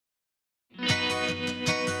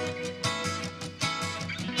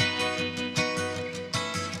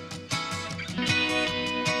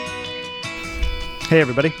Hey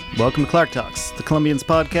everybody, welcome to Clark Talks, the Columbians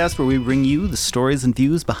podcast where we bring you the stories and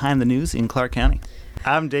views behind the news in Clark County.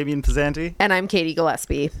 I'm Damian Pizzanti. And I'm Katie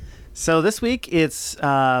Gillespie. So this week it's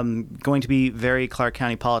going to be very Clark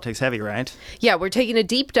County politics heavy, right? Yeah, we're taking a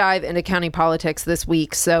deep dive into county politics this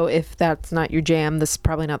week. So if that's not your jam, this is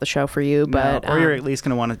probably not the show for you. But or you're at least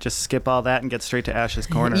going to want to just skip all that and get straight to Ash's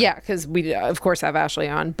Corner. Yeah, because we, of course, have Ashley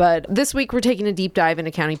on. But this week we're taking a deep dive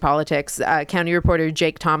into county politics. County reporter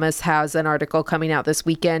Jake Thomas has an article coming out this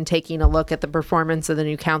weekend taking a look at the performance of the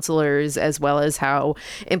new councilors as well as how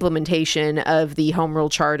implementation of the home rule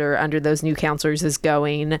charter under those new councilors is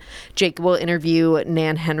going. Jake will interview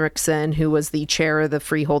Nan Henriksen, who was the chair of the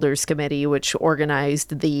Freeholders Committee, which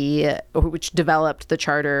developed the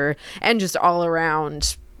charter, and just all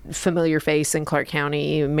around familiar face in Clark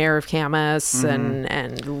County, mayor of Camas,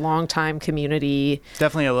 and longtime community.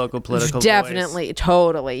 Definitely a local political Definitely, voice.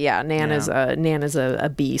 Totally, yeah. Nan is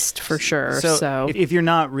a beast for sure. So if you're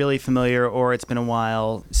not really familiar, or it's been a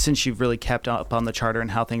while since you've really kept up on the charter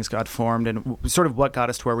and how things got formed and sort of what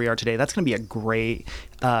got us to where we are today, that's going to be a great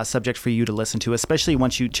subject for you to listen to, especially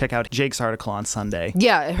once you check out Jake's article on Sunday.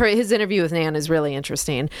 Yeah, his interview with Nan is really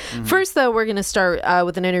interesting. First, though, we're going to start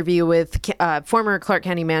with an interview with former Clark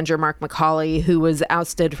County manager Mark McCauley, who was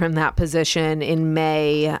ousted from that position in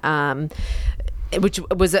May, which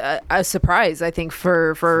was a surprise, I think,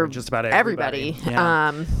 for just about everybody.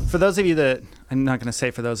 Yeah. For those of you that, I'm not going to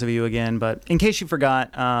say for those of you again, but in case you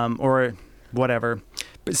forgot or whatever,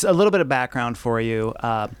 it's a little bit of background for you.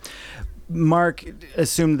 Mark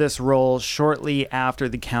assumed this role shortly after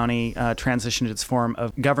the county transitioned its form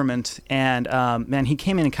of government. And man, he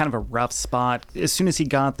came in kind of a rough spot. As soon as he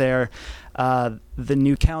got there, the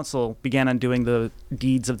new council began undoing the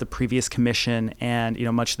deeds of the previous commission, and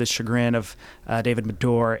much to the chagrin of David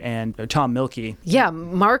Medore and Tom Milkey. Yeah,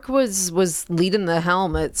 Mark was leading the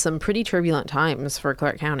helm at some pretty turbulent times for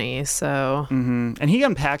Clark County. So, and he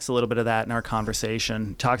unpacks a little bit of that in our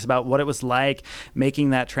conversation. Talks about what it was like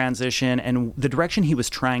making that transition and the direction he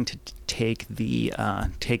was trying to take the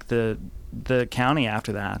county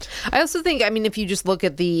after that. I also think, if you just look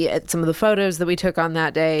at some of the photos that we took on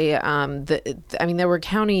that day, there were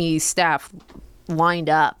county staff lined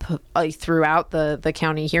up throughout the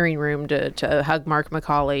county hearing room to hug Mark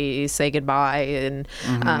McCauley, say goodbye, and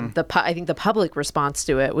I think the public response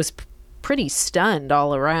to it was pretty stunned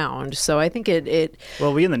all around. So I think we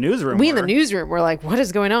in the newsroom were like, what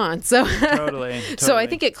is going on? So totally. So I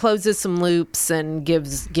think it closes some loops and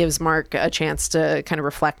gives Mark a chance to kind of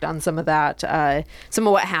reflect on some of that, some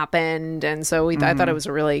of what happened. And so I thought it was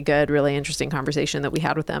a really good, really interesting conversation that we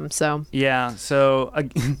had with them. So yeah. So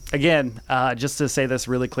again, just to say this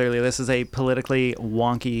really clearly, this is a politically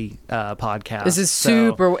wonky podcast. This is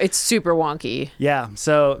it's super wonky. Yeah.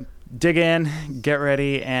 So dig in, get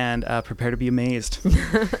ready, and prepare to be amazed.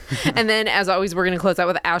 And then, as always, we're going to close out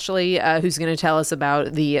with Ashley, who's going to tell us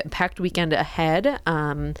about the packed weekend ahead.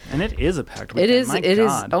 And it is a packed weekend. It is.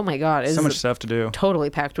 Oh my God. So much stuff to do. Totally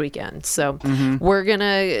packed weekend. So we're going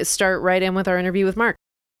to start right in with our interview with Mark.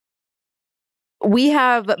 We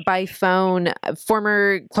have by phone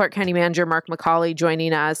former Clark County manager Mark McCauley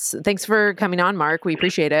joining us. Thanks for coming on, Mark. We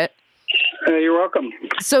appreciate it. You're welcome.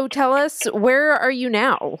 So tell us, where are you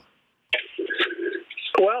now?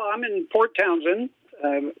 Well, I'm in Port Townsend,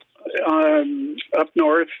 up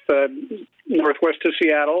north, northwest of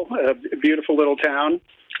Seattle, a beautiful little town,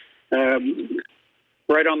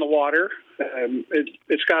 right on the water.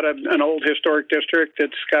 It's got an old historic district.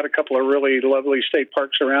 It's got a couple of really lovely state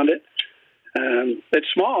parks around it. It's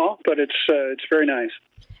small, but it's very nice.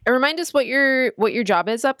 And remind us what your job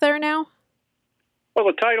is up there now. Well,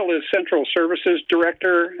 the title is Central Services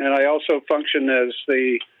Director, and I also function as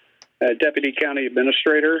the Deputy County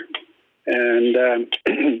Administrator. And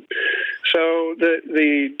so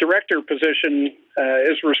the director position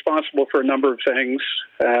is responsible for a number of things: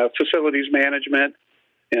 facilities management,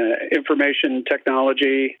 information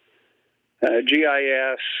technology,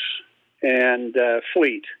 GIS, and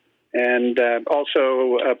fleet, and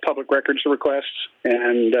also public records requests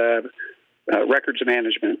and records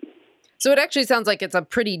management. So it actually sounds like it's a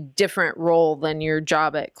pretty different role than your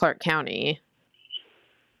job at Clark County.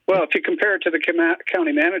 Well, if you compare it to the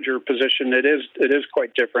county manager position, it is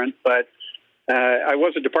quite different. But I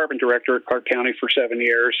was a department director at Clark County for 7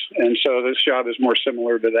 years, and so this job is more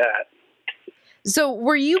similar to that. So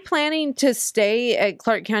were you planning to stay at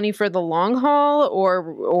Clark County for the long haul, or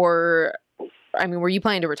were you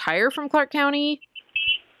planning to retire from Clark County?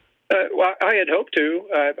 Well, I had hoped to.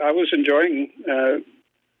 I was enjoying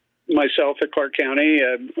myself at Clark County.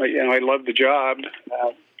 I love the job,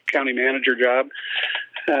 county manager job.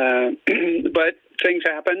 But things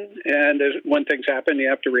happen, and when things happen, you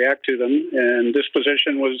have to react to them. And this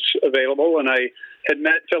position was available, and I had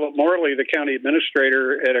met Philip Morley, the county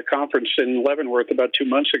administrator, at a conference in Leavenworth about 2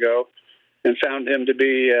 months ago, and found him to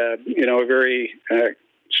be, a very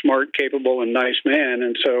smart, capable, and nice man.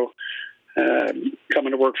 And so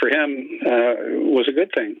coming to work for him was a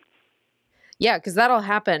good thing. Yeah, because that all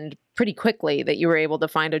happened pretty quickly, that you were able to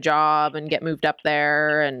find a job and get moved up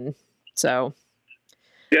there. And so...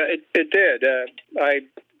 Yeah, it did.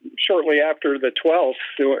 Shortly after the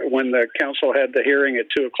 12th, when the council had the hearing at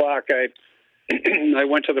 2:00, I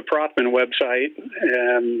went to the Prothman website.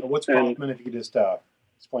 What's Prothman, if you could just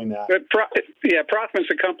explain that? Prothman's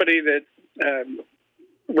a company that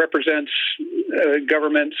represents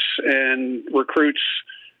governments and recruits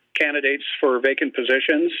candidates for vacant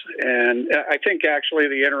positions. And I think actually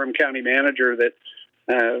the interim county manager that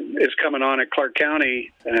is coming on at Clark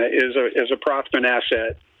County is a Prothman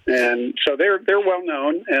asset, and so they're well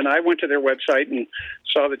known. And I went to their website and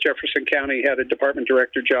saw that Jefferson County had a department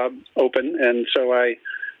director job open, and so I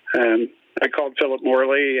called Philip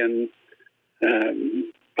Morley, and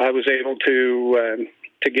I was able to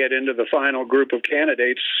get into the final group of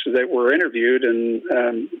candidates that were interviewed, and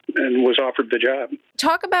was offered the job.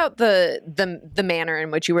 Talk about the manner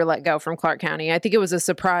in which you were let go from Clark County. I think it was a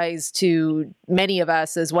surprise to many of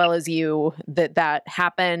us, as well as you, that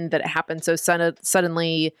happened. That it happened so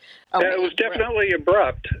suddenly. It was definitely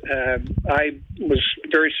abrupt. I was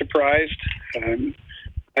very surprised. I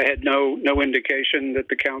had no indication that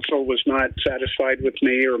the council was not satisfied with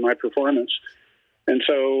me or my performance. And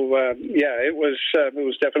so, it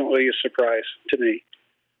was definitely a surprise to me.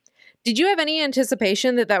 Did you have any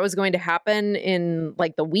anticipation that was going to happen in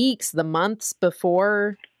like the weeks, the months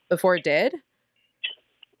before it did?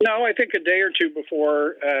 No, I think a day or two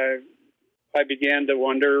before I began to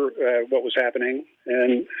wonder what was happening,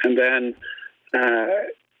 and then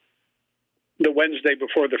the Wednesday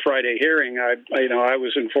before the Friday hearing, I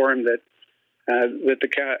was informed that the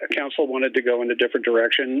council wanted to go in a different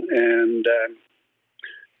direction,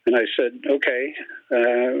 and I said, okay.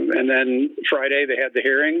 And then Friday they had the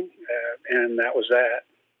hearing, and that was that.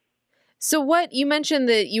 So you mentioned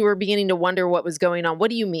that you were beginning to wonder what was going on. What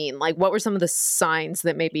do you mean? Like, what were some of the signs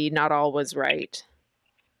that maybe not all was right?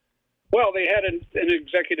 Well, they had an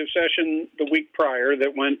executive session the week prior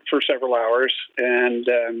that went for several hours, and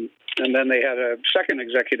then they had a second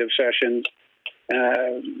executive session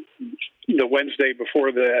the Wednesday before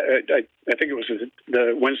I think it was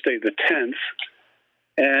the Wednesday the 10th.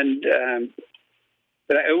 And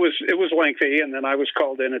it was lengthy, and then I was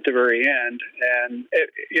called in at the very end. And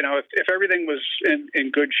if everything was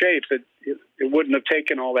in good shape, it wouldn't have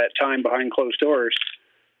taken all that time behind closed doors.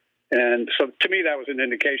 And so, to me, that was an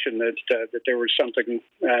indication that there was something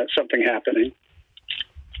happening.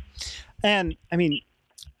 And I mean,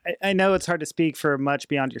 I know it's hard to speak for much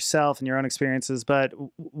beyond yourself and your own experiences, but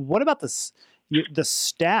what about the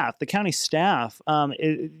staff, the county staff?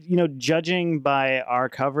 Judging by our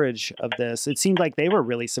coverage of this, it seemed like they were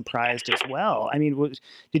really surprised as well. I mean,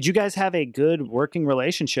 did you guys have a good working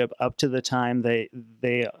relationship up to the time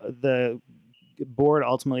the board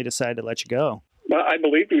ultimately decided to let you go? Well, I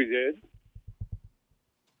believed we did.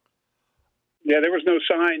 Yeah, there was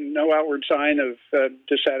no outward sign of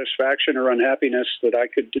dissatisfaction or unhappiness that I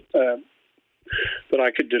could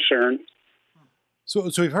discern. So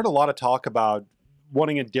we've heard a lot of talk about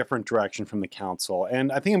wanting a different direction from the council,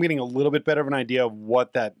 and I think I'm getting a little bit better of an idea of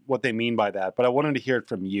what they mean by that. But I wanted to hear it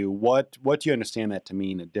from you. What do you understand that to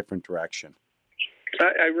mean, a different direction?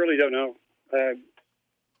 I really don't know.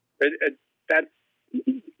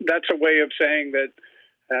 That's a way of saying that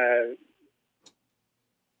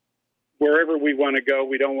wherever we want to go,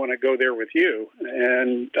 we don't want to go there with you.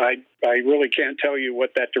 And I really can't tell you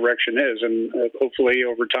what that direction is. And hopefully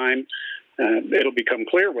over time, it'll become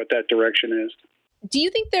clear what that direction is. Do you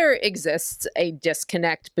think there exists a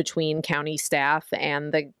disconnect between county staff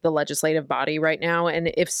and the legislative body right now?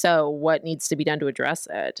 And if so, what needs to be done to address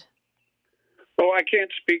it? Well, I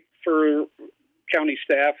can't speak for county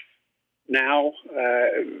staff now.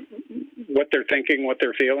 What they're thinking, what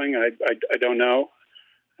they're feeling, I don't know.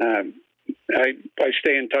 I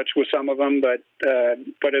stay in touch with some of them, but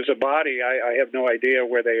as a body, I have no idea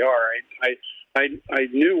where they are. I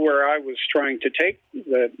knew where I was trying to take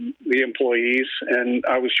the employees, and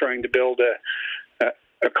I was trying to build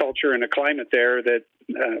a culture and a climate there that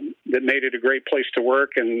made it a great place to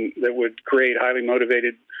work, and that would create highly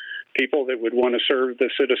motivated people that would want to serve the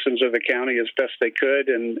citizens of the county as best they could,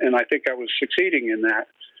 and I think I was succeeding in that.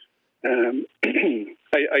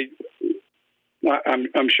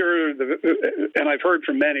 I'm sure, and I've heard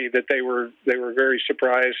from many that they were very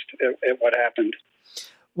surprised at what happened.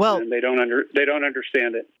 Well, and they don't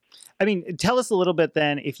understand it. I mean, tell us a little bit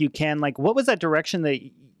then, if you can, like, what was that direction that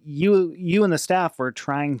you and the staff were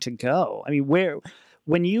trying to go? I mean,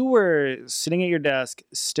 when you were sitting at your desk,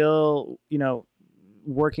 still,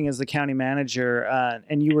 working as the county manager,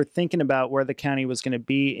 and you were thinking about where the county was going to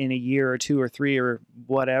be in a year or 2 or 3 or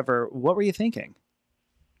whatever, what were you thinking?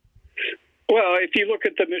 Well, if you look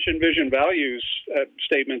at the mission, vision, values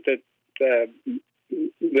statement that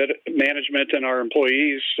management and our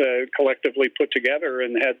employees collectively put together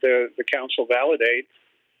and had the council validate,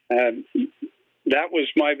 that was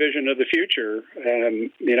my vision of the future.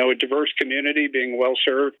 A diverse community being well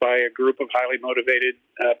served by a group of highly motivated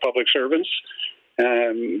public servants,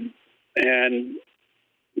 and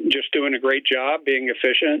just doing a great job, being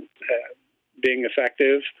efficient, being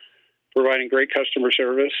effective, providing great customer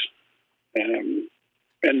service. And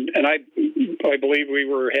I believe we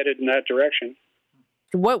were headed in that direction.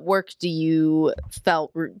 What work do you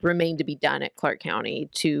felt remained to be done at Clark County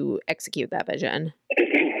to execute that vision?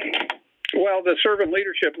 Well, the servant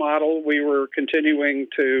leadership model, we were continuing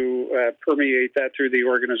to permeate that through the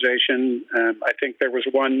organization. I think there was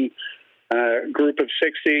one group of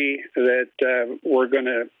 60 that were going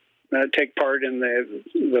to take part in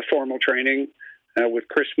the formal training with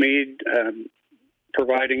Chris Mead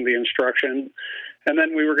providing the instruction. And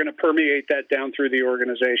then we were going to permeate that down through the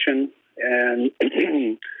organization. And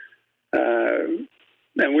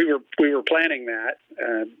we were planning that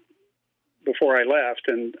before I left,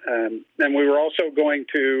 and we were also going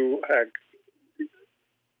to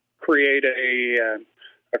create a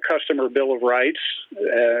customer bill of rights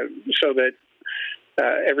so that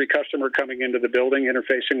every customer coming into the building,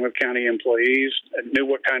 interfacing with county employees, knew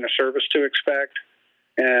what kind of service to expect.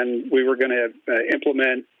 And we were going to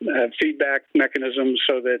implement feedback mechanisms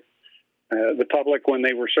so that the public, when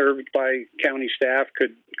they were served by county staff,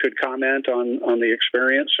 could comment on the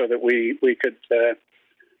experience, so that we could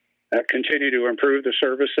continue to improve the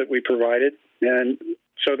service that we provided. And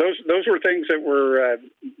so those were things that were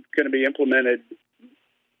going to be implemented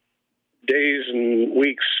days and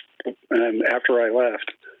weeks after I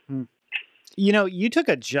left. You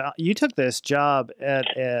took this job at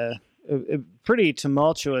a pretty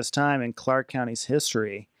tumultuous time in Clark County's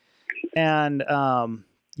history, and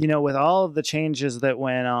with all of the changes that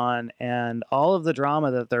went on and all of the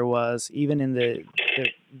drama that there was, even in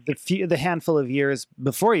the handful of years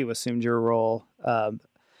before you assumed your role, I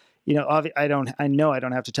know I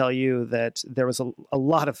don't have to tell you that there was a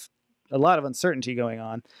lot of uncertainty going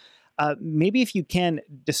on. Maybe if you can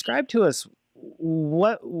describe to us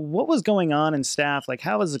what was going on in staff, like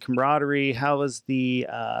how was the camaraderie, how was the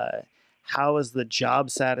job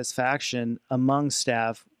satisfaction among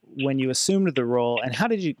staff when you assumed the role, and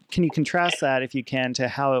can you contrast that, if you can, to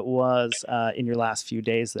how it was in your last few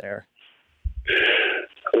days there?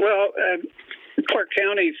 Well, Clark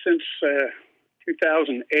County since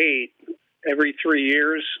 2008, every 3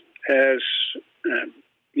 years has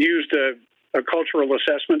used a cultural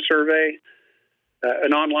assessment survey,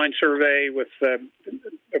 an online survey with a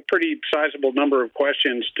pretty sizable number of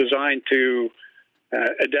questions designed to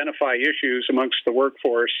identify issues amongst the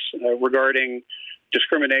workforce regarding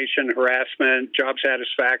discrimination, harassment, job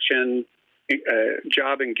satisfaction,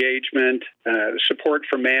 job engagement, support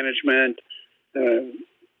for management,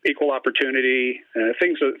 equal opportunity,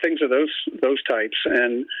 things of those types.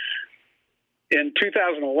 And in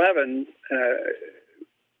 2011,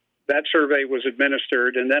 that survey was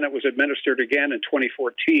administered, and then it was administered again in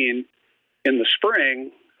 2014 in the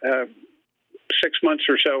spring, 6 months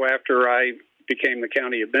or so after I became the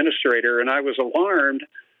county administrator. And I was alarmed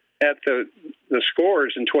at the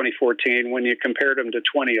scores in 2014 when you compared them to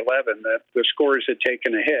 2011, that the scores had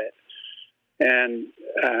taken a hit.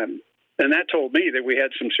 And that told me that we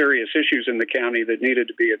had some serious issues in the county that needed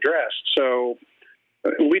to be addressed. So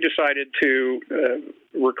we decided to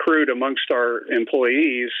recruit amongst our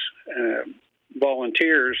employees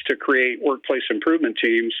volunteers to create workplace improvement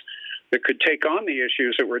teams that could take on the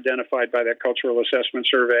issues that were identified by that cultural assessment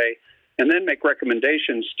survey, and then make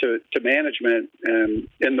recommendations to management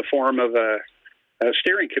in the form of a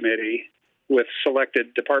steering committee with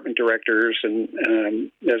selected department directors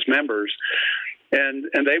and as members. And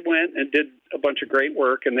they went and did a bunch of great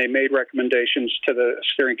work, and they made recommendations to the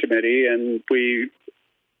steering committee, and we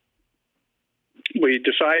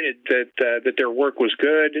decided that their work was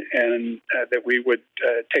good, and that we would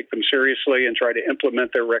take them seriously and try to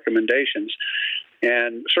implement their recommendations.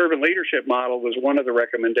 And servant leadership model was one of the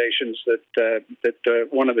recommendations that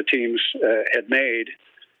one of the teams had made,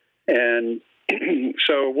 and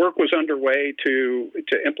So work was underway to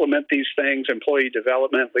implement these things: employee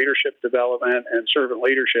development, leadership development, and servant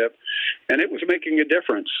leadership, and it was making a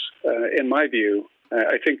difference, in my view.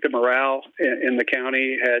 I think the morale in the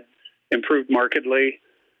county had improved markedly.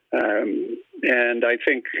 And I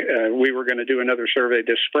think we were going to do another survey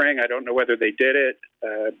this spring. I don't know whether they did it.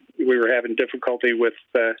 We were having difficulty with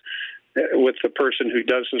the person who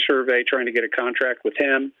does the survey, trying to get a contract with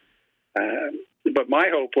him. But my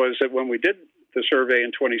hope was that when we did the survey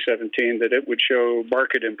in 2017, that it would show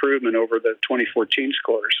marked improvement over the 2014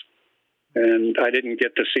 scores. And I didn't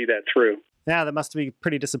get to see that through. Yeah, that must be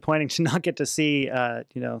pretty disappointing to not get to see,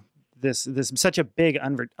 this such a big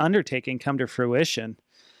undertaking come to fruition.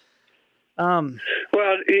 Well,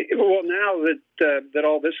 now that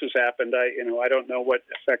all this has happened, I don't know what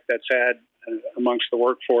effect that's had amongst the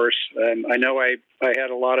workforce. I know I had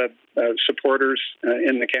a lot of supporters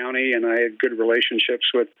in the county, and I had good relationships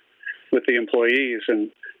with the employees, and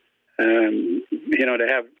to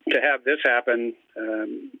have this happen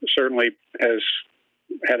certainly has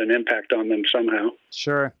had an impact on them somehow.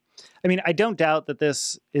 Sure. I mean, I don't doubt that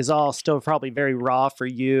this is all still probably very raw for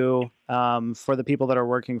you, for the people that are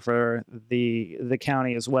working for the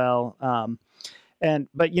county as well.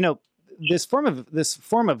 But this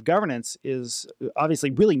form of governance is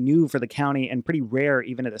obviously really new for the county and pretty rare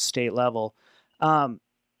even at a state level. Do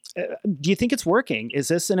you think it's working? Is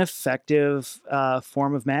this an effective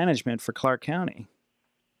form of management for Clark County?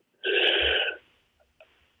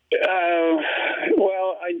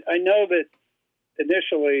 Well, I know that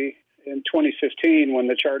initially in 2015, when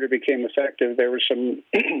the charter became effective, there was some,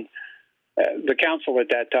 the council at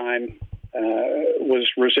that time was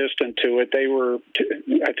resistant to it.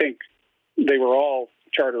 I think they were all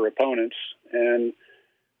charter opponents. And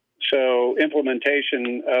so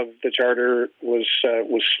implementation of the charter was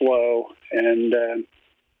slow. And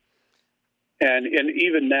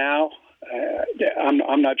even now,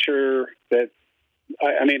 I'm not sure that,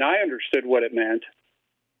 I understood what it meant.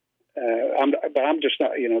 But I'm just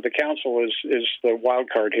not. The council is the wild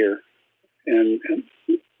card here, and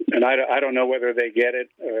I don't know whether they get it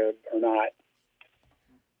or not.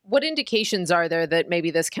 What indications are there that maybe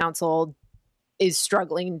this council is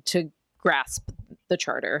struggling to grasp the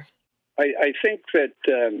charter? I think that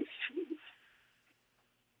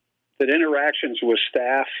that interactions with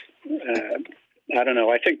staff. I don't know.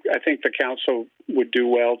 I think the council would do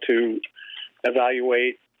well to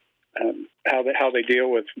evaluate how they deal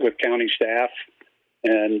with county staff,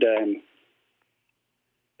 and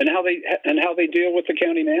how they deal with the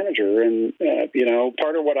county manager. And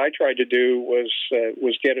part of what I tried to do was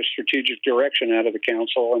get a strategic direction out of the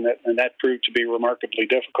council, and that proved to be remarkably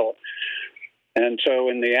difficult. And so,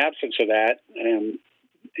 in the absence of that,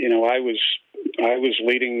 I was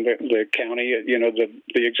leading the county,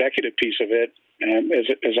 the executive piece of it,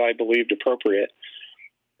 as I believed appropriate.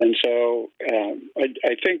 And so,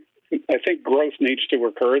 I think growth needs to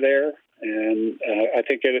occur there, and I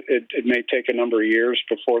think it may take a number of years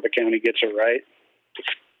before the county gets it right.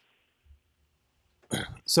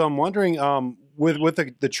 So I'm wondering, with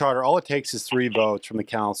the charter, all it takes is 3 votes from the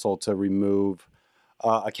council to remove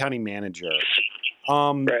a county manager.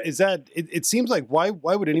 Right. Is that? It seems like why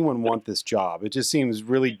would anyone want this job? It just seems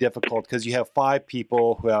really difficult because you have 5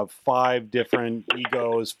 people who have 5 different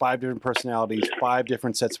egos, 5 different personalities, 5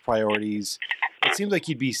 different sets of priorities. It seems like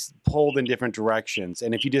you'd be pulled in different directions,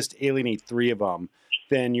 and if you just alienate 3 of them,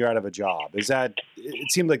 then you're out of a job. Is that?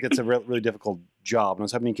 It seems like it's a really difficult job. And I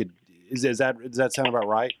was hoping you could. Does that sound about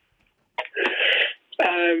right?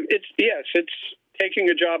 It's taking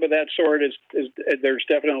a job of that sort is there's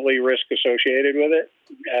definitely risk associated with it.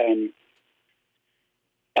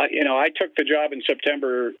 I took the job in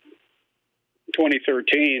September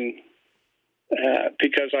 2013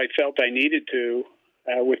 because I felt I needed to.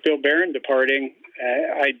 With Bill Barron departing,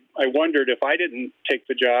 I wondered if I didn't take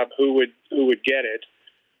the job, who would get it,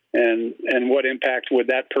 and what impact would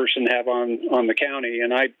that person have on the county?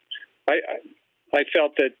 And I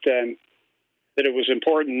felt that it was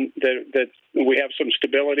important that we have some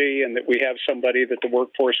stability and that we have somebody that the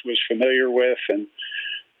workforce was familiar with,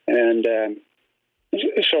 and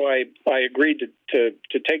so I agreed to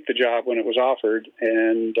take the job when it was offered,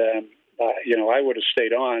 and I would have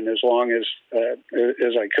stayed on as long as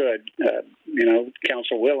I could,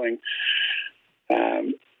 council willing.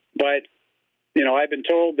 But I've been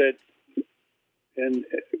told that, and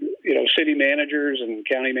city managers and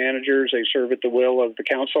county managers, they serve at the will of the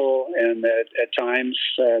council, and that at times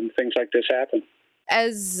things like this happen.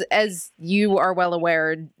 As you are well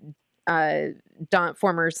aware,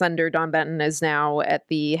 Former Senator Don Benton is now at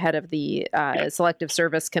the head of the Selective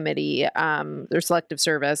Service Committee, or Selective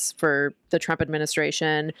Service for the Trump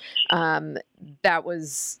administration. That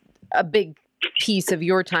was a big piece of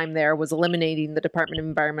your time there, was eliminating the Department of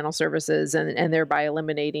Environmental Services and thereby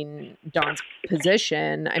eliminating Don's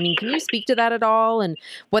position. I mean, can you speak to that at all, and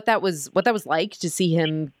what that was like to see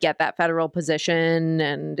him get that federal position,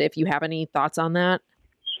 and if you have any thoughts on that?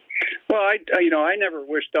 Well, I never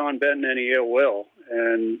wish Don Benton any ill will,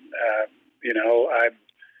 and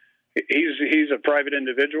he's a private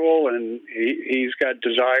individual, and he's got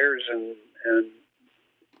desires and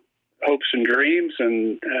hopes and dreams,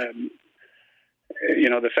 and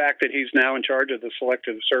the fact that he's now in charge of the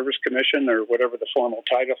Selective Service Commission, or whatever the formal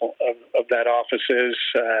title of that office is,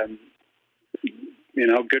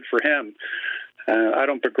 good for him. I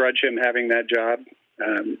don't begrudge him having that job.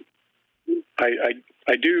 I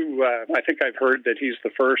do. I think I've heard that he's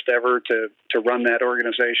the first ever to run that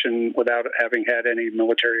organization without having had any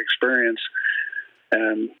military experience,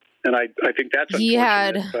 and I think that's he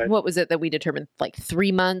had, what was it that we determined, like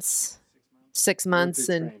 3 months, 6 months,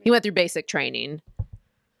 and he went through basic training.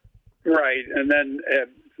 Right, and then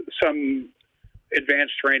some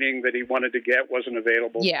advanced training that he wanted to get wasn't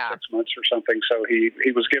available for 6 months or something. So he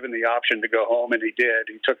was given the option to go home, and he did.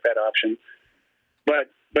 He took that option, but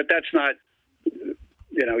that's not.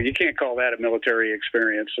 You can't call that a military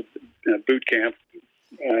experience, boot camp.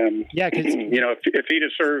 If he'd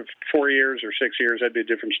have served 4 years or 6 years, that'd be a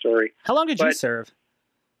different story. How long did you serve?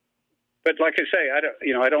 But like I say, I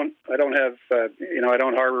don't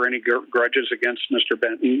harbor any grudges against Mr.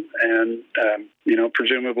 Benton, and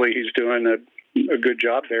presumably he's doing a good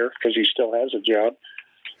job there because he still has a job.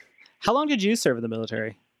 How long did you serve in the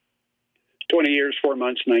military? 20 years, 4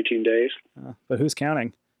 months, 19 days. But who's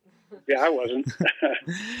counting? Yeah, I wasn't.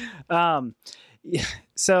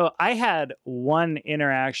 So I had one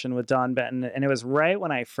interaction with Don Benton, and it was right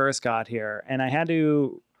when I first got here, and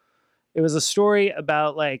it was a story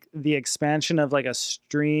about like the expansion of like a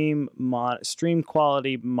stream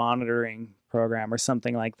quality monitoring program or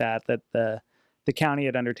something like that the county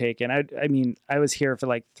had undertaken. I mean, I was here for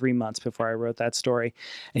like 3 months before I wrote that story,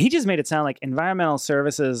 and he just made it sound like environmental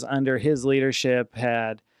services under his leadership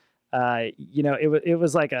had, it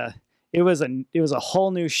was a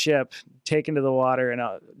whole new ship taken to the water in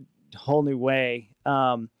a whole new way.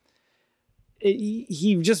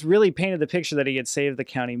 He just really painted the picture that he had saved the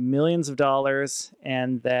county millions of dollars,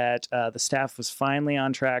 and that the staff was finally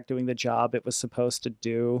on track doing the job it was supposed to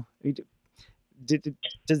do. Did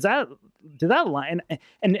that line?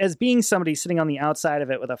 And as being somebody sitting on the outside of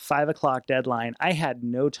it with a 5 o'clock deadline, I had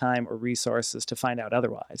no time or resources to find out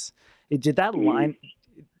otherwise. Did that line?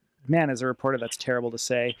 Man, as a reporter, that's terrible to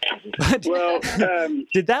say. But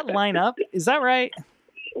did that line up? Is that right?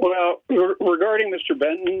 Well, regarding Mr.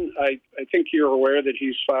 Benton, I think you're aware that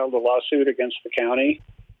he's filed a lawsuit against the county,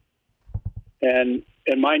 and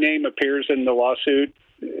my name appears in the lawsuit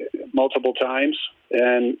multiple times,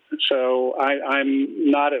 and so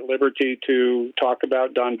I'm not at liberty to talk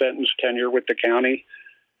about Don Benton's tenure with the county,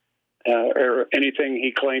 or anything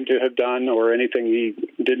he claimed to have done, or anything he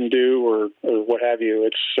didn't do, or what have you.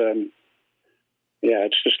 It's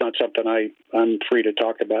just not something I'm free to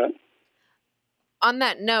talk about. On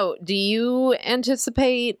that note, do you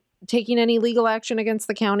anticipate taking any legal action against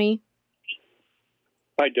the county?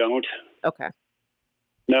 I don't. Okay.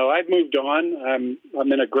 No, I've moved on.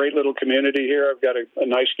 I'm in a great little community here. I've got a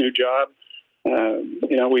nice new job.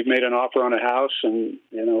 We've made an offer on a house, and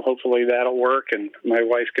hopefully that'll work, and my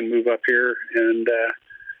wife can move up here,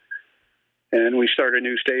 and we start a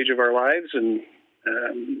new stage of our lives. And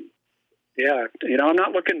I'm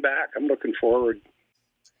not looking back. I'm looking forward.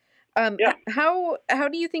 How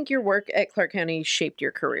do you think your work at Clark County shaped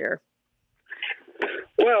your career?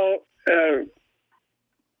 Well, I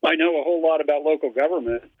know a whole lot about local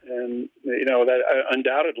government, and that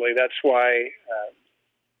undoubtedly that's why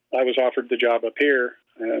I was offered the job up here.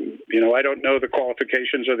 I don't know the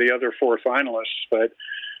qualifications of the other 4 finalists, but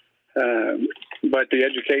the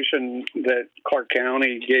education that Clark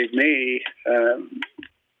County gave me,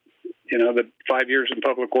 the 5 years in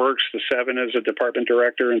public works, the 7 as a department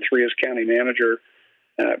director, and 3 as county manager,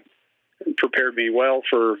 prepared me well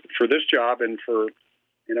for this job and for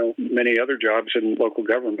many other jobs in local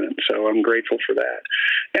government. So I'm grateful for that.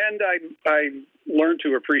 And I learned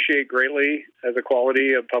to appreciate greatly the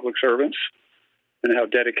quality of public servants and how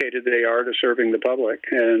dedicated they are to serving the public.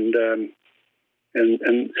 And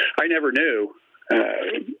I never knew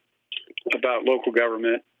about local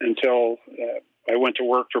government until I went to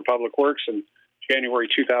work for Public Works in January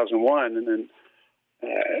 2001, and then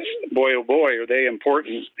boy, oh boy, are they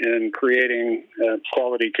important in creating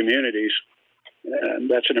quality communities.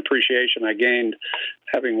 That's an appreciation I gained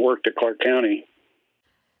having worked at Clark County.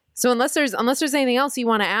 So unless there's anything else you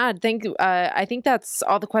want to add, I think that's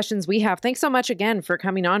all the questions we have. Thanks so much again for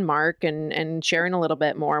coming on, Mark, and sharing a little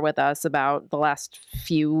bit more with us about the last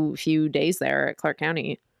few days there at Clark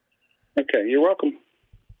County. Okay, you're welcome.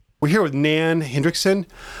 We're here with Nan Hendrickson,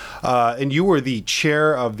 and you were the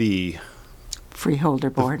chair of the Freeholder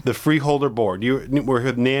Board. The Freeholder Board. We're here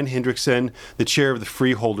with Nan Hendrickson, the chair of the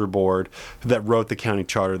Freeholder Board that wrote the county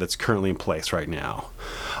charter that's currently in place right now.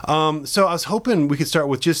 So I was hoping we could start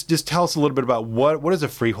with just tell us a little bit about what is a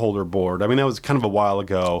Freeholder Board. I mean, that was kind of a while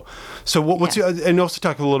ago. So what's and also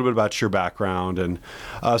talk a little bit about your background, and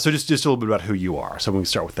so just a little bit about who you are. So we can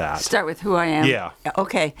start with that. Start with who I am? Yeah.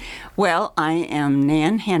 Okay. Well, I am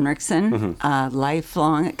Nan Hendrickson,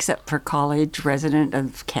 lifelong, except for college, resident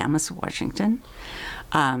of Camas, Washington.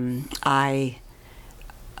 I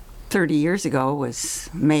 30 years ago was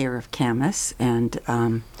mayor of Camas, and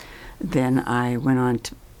then I went on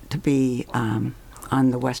to be on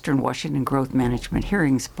the Western Washington Growth Management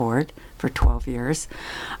Hearings Board for 12 years.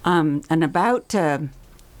 And about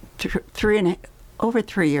over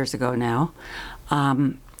 3 years ago now,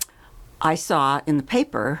 I saw in the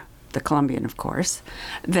paper, the Columbian, of course,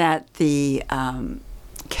 that the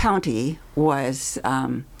county was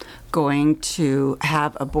going to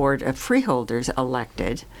have a board of freeholders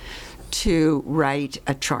elected to write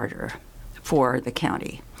a charter for the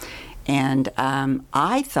county. And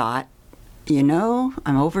I thought,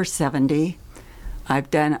 I'm over 70. I've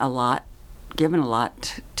done a lot, given a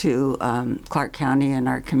lot to Clark County and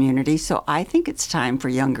our community, so I think it's time for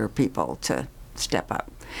younger people to step up.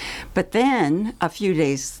 But then a few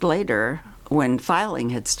days later, when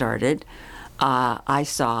filing had started, I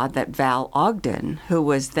saw that Val Ogden, who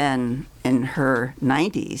was then in her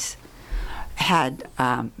 90s, had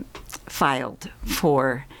filed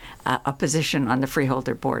for a position on the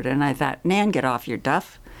Freeholder Board. And I thought, Nan, get off your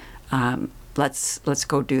duff. Let's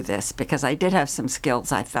go do this, because I did have some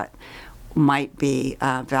skills I thought might be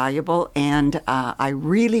valuable, and I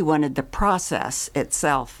really wanted the process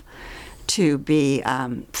itself to be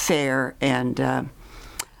fair, and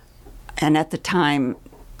at the time,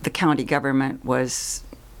 the county government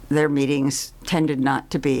their meetings tended not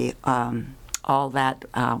to be all that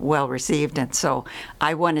well received, and so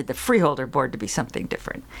I wanted the Freeholder Board to be something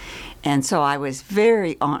different. And so I was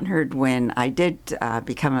very honored when I did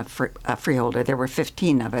become a freeholder. There were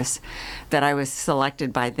 15 of us, that I was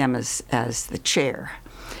selected by them as the chair.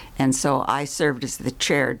 And so I served as the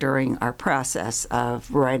chair during our process of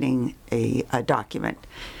writing a document.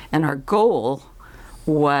 And our goal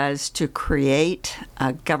was to create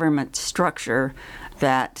a government structure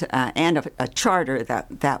that and a charter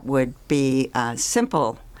that would be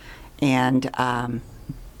simple and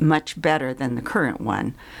much better than the current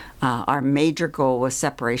one. Our major goal was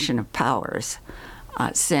separation of powers,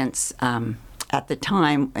 since at the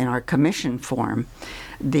time in our commission form,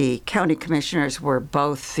 the county commissioners were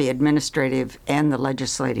both the administrative and the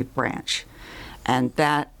legislative branch. And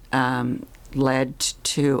that led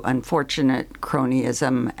to unfortunate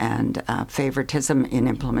cronyism and favoritism in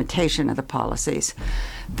implementation of the policies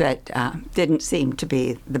that didn't seem to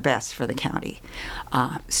be the best for the county.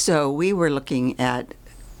 So we were looking at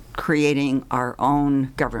creating our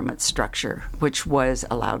own government structure, which was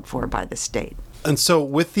allowed for by the state. And so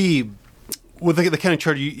with the county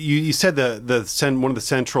charter, you said one of the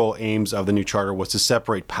central aims of the new charter was to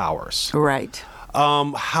separate powers. Right.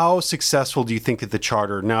 How successful do you think that the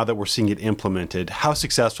charter, now that we're seeing it implemented, how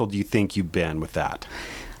successful do you think you've been with that?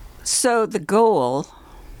 So the goal,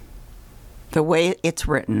 the way it's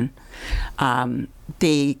written,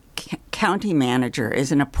 the county manager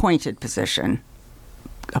is an appointed position,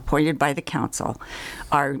 appointed by the council.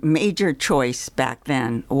 Our major choice back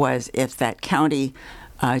then was if that county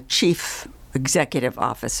chief executive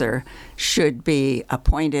officer should be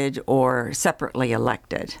appointed or separately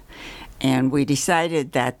elected. And we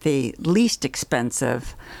decided that the least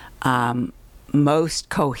expensive, most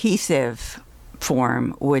cohesive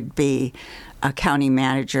form would be a county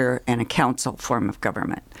manager and a council form of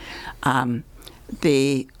government.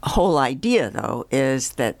 The whole idea, though,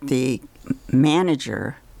 is that the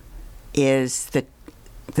manager is the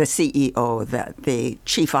CEO, the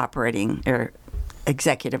chief operating or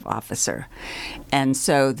executive officer. And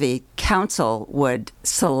so the council would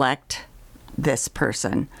select this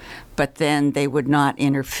person, but then they would not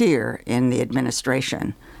interfere in the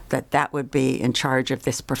administration, that would be in charge of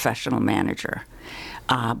this professional manager.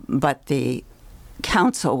 But the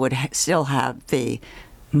council would still have the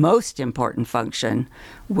most important function,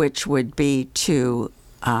 which would be to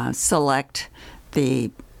select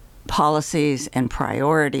the policies and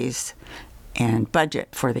priorities and budget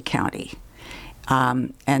for the county.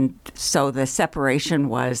 And so the separation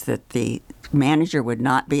was that the manager would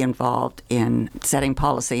not be involved in setting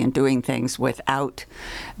policy and doing things without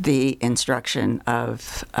the instruction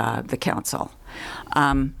of the council.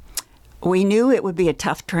 We knew it would be a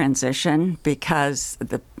tough transition because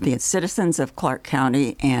the citizens of Clark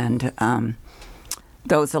County and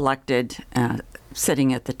those elected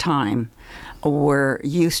sitting at the time were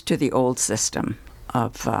used to the old system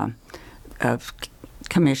of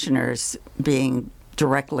commissioners being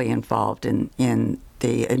directly involved in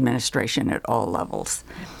the administration at all levels.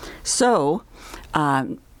 So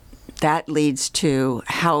that leads to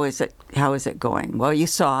how is it going? Well, you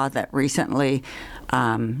saw that recently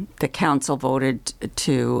the council voted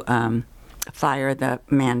to fire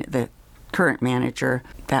the current manager.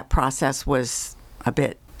 That process was a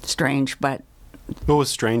bit strange, but What was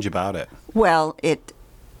strange about it? well,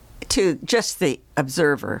 to just the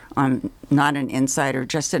observer, I'm not an insider,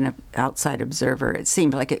 just an outside observer, it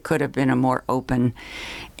seemed like it could have been a more open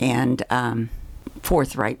and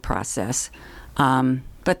forthright process.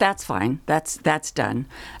 But that's fine. That's done.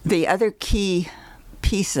 The other key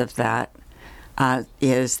piece of that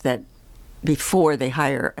is that before they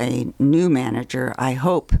hire a new manager, I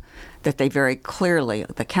hope that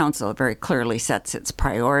the council very clearly sets its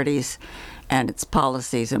priorities and its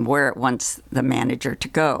policies and where it wants the manager to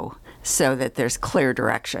go, so that there's clear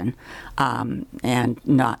direction and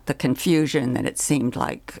not the confusion that it seemed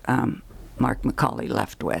like Mark McCauley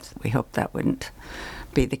left with. We hope that wouldn't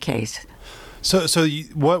be the case. So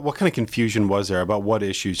what kind of confusion was there about what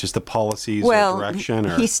issues? Just the policies or direction?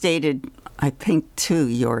 Or? He stated, I think, to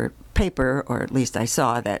your paper, or at least I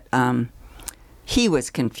saw that he was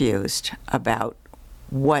confused about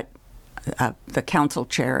what the council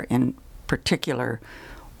chair in particular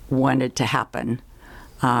wanted to happen.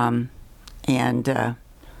 So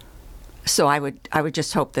I would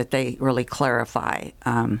just hope that they really clarify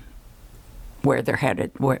where they're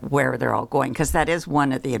headed, where they're all going, because that is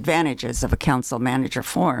one of the advantages of a council manager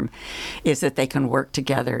form, is that they can work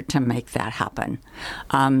together to make that happen.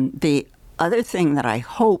 The other thing that I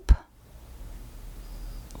hope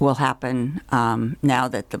will happen now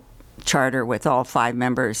that the charter with all 5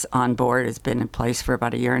 members on board has been in place for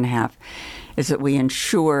about a year and a half, is that we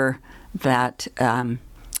ensure that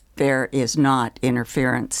there is not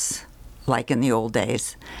interference, like in the old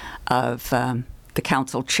days, of the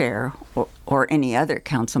council chair or any other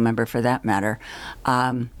council member for that matter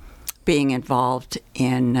being involved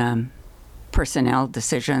in personnel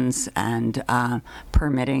decisions and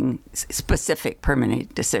specific permitting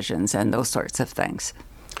decisions and those sorts of things.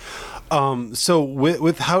 So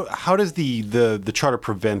with how does the charter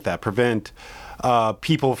prevent that? Prevent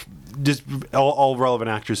people, just all relevant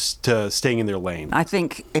actors, to staying in their lane? I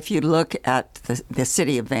think if you look at the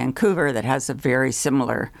city of Vancouver, that has a very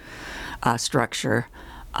similar structure.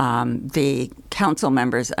 The council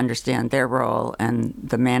members understand their role, and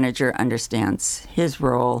the manager understands his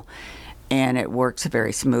role, and it works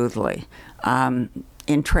very smoothly.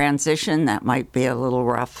 In transition, that might be a little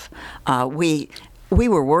rough. We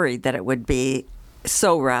were worried that it would be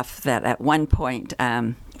so rough that at one point,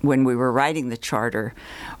 when we were writing the charter,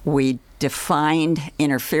 we defined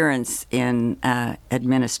interference in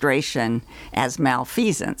administration as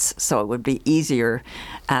malfeasance, so it would be easier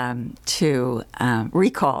to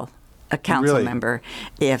recall a council member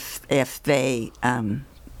if they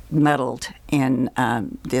meddled in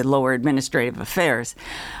the lower administrative affairs.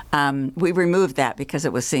 We removed that because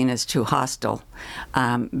it was seen as too hostile.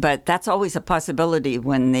 But that's always a possibility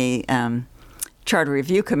when the Charter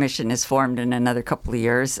Review Commission is formed in another couple of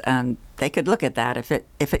years. They could look at that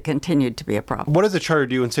if it continued to be a problem. What does the charter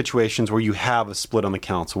do in situations where you have a split on the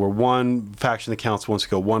council, where one faction of the council wants to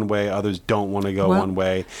go one way, others don't want to go one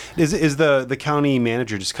way? Is the county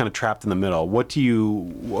manager just kind of trapped in the middle? What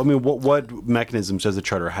mechanisms does the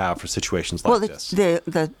charter have for situations like this?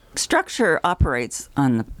 The structure operates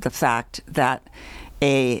on the fact that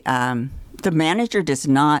the manager does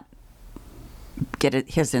not get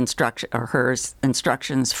his instruction or her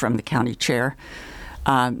instructions from the county chair.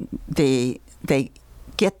 They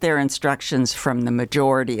get their instructions from the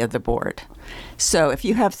majority of the board. So if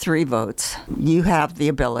you have 3 votes, you have the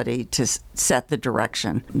ability to set the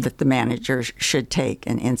direction that the manager should take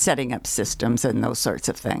in setting up systems and those sorts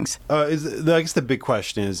of things. I guess the big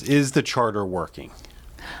question is the charter working?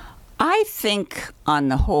 I think on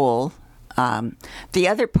the whole, the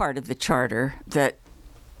other part of the charter that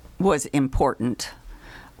was important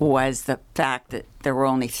was the fact that there were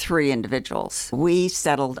only 3 individuals. We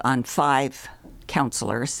settled on 5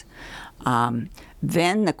 counselors.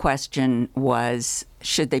 Then the question was,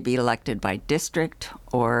 should they be elected by district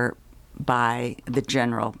or by the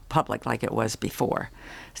general public like it was before,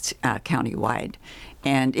 countywide?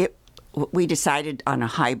 And we decided on a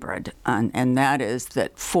hybrid, and that is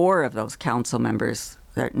that 4 of those council members,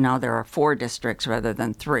 now there are 4 districts rather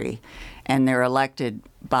than 3, and they're elected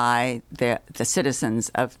by the citizens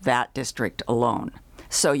of that district alone.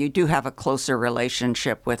 So you do have a closer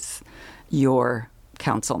relationship with your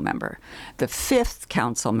council member. The 5th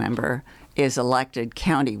council member is elected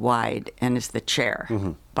countywide and is the chair.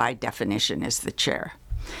 By definition, is the chair.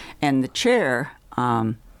 And the chair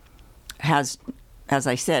has, as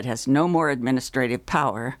I said, has no more administrative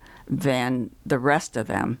power than the rest of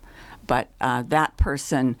them, but that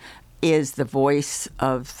person is the voice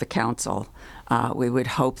of the council. We would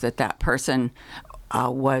hope that that person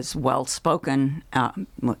was well-spoken,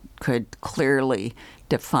 could clearly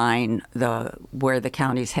define where the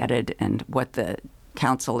county's headed and what the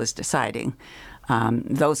council is deciding.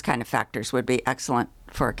 Those kind of factors would be excellent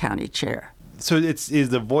for a county chair. So is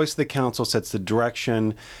the voice of the council sets the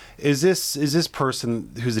direction. Is this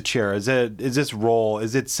person who's the chair, is this role,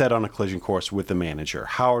 is it set on a collision course with the manager?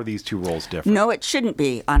 How are these 2 roles different? No, it shouldn't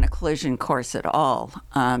be on a collision course at all.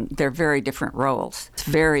 They're very different roles. It's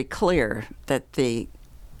very clear that the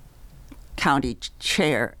county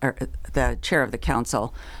chair, or the chair of the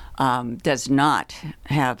council, does not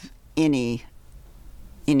have any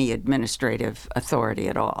administrative authority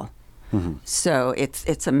at all. So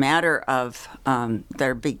it's a matter of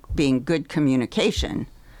there being good communication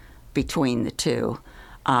between the 2,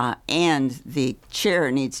 and the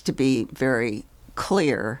chair needs to be very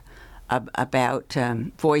clear about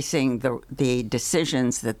voicing the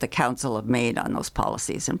decisions that the council have made on those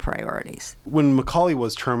policies and priorities. When Macaulay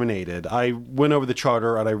was terminated, I went over the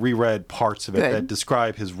charter and I reread parts of it that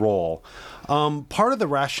describe his role. Part of the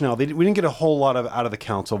rationale, we didn't get a whole lot out of the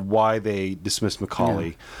council why they dismissed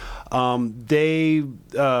Macaulay. Part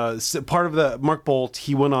of Mark Bolt,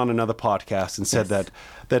 he went on another podcast and said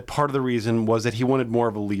that part of the reason was that he wanted more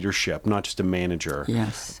of a leadership, not just a manager.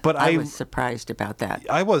 Yes, but I was surprised about that.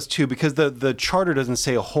 I was too, because the charter doesn't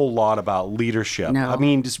say a whole lot about leadership. No. I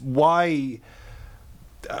mean, just why?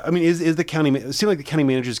 I mean, is the county? It seems like the county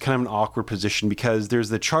manager is kind of an awkward position because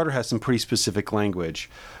the charter has some pretty specific language,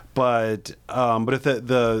 but if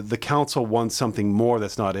the council wants something more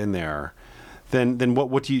that's not in there, then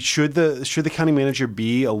what do you should the county manager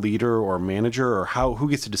be a leader or a manager, or who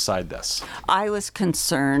gets to decide this? I was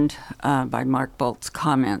concerned by Mark Bolt's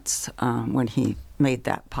comments when he made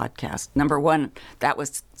that podcast. Number one, that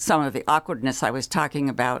was some of the awkwardness I was talking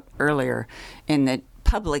about earlier, in that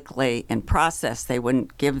publicly in process they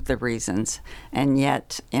wouldn't give the reasons, and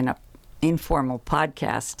yet in an informal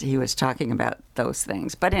podcast he was talking about those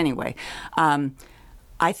things. But anyway,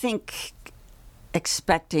 I think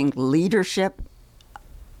expecting leadership,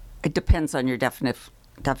 it depends on your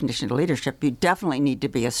definition of leadership. You definitely need to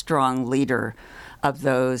be a strong leader of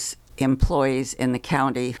those employees in the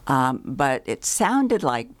county. But it sounded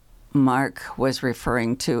like Mark was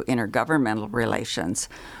referring to intergovernmental relations,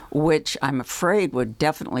 which I'm afraid would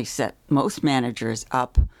definitely set most managers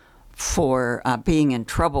up for being in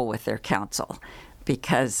trouble with their council.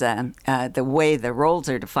 Because the way the roles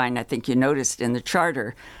are defined, I think you noticed in the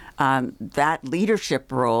charter, that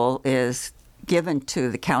leadership role is given to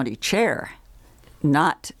the county chair,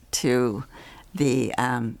 not to the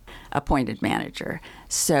appointed manager.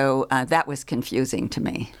 So that was confusing to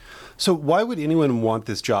me. So why would anyone want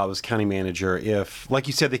this job as county manager if, like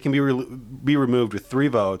you said, they can be removed with 3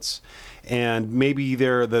 votes, and maybe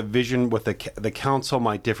the vision with the council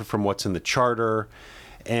might differ from what's in the charter?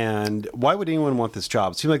 And why would anyone want this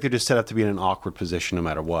job? It seems like they're just set up to be in an awkward position no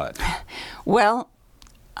matter what. Well,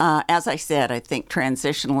 as I said, I think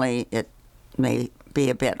transitionally it may be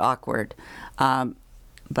a bit awkward.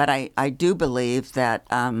 But I do believe that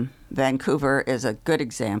Vancouver is a good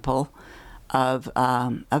example of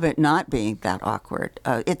it not being that awkward.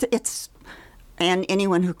 And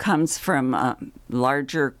anyone who comes from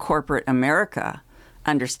larger corporate America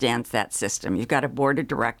understands that system. You've got a board of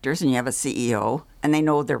directors and you have a CEO, and they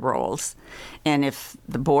know their roles. And if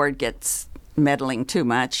the board gets meddling too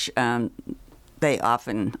much, they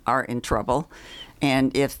often are in trouble.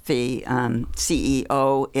 And if the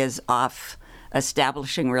CEO is off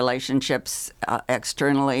establishing relationships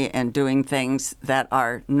externally and doing things that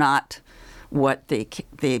are not what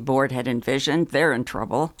the board had envisioned, they're in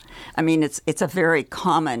trouble. I mean, it's a very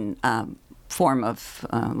common form of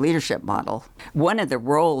leadership model. One of the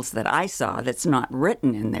roles that I saw that's not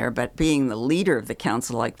written in there, but being the leader of the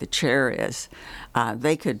council like the chair is,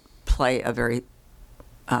 they could play a very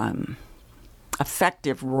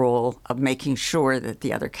effective role of making sure that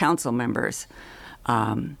the other council members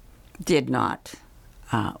did not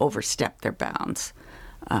overstep their bounds.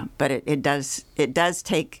 But it does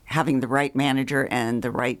take having the right manager and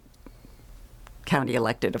the right county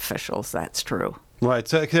elected officials. That's true. Right.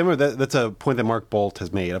 So 'cause I remember that's a point that Mark Bolt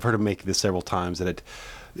has made. I've heard him make this several times, that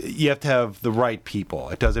you have to have the right people.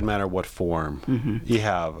 It doesn't matter what form you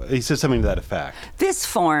have. He says something to that effect. This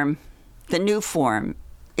form, the new form,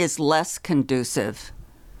 is less conducive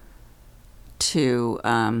to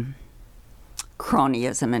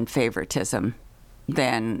cronyism and favoritism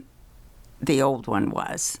than the old one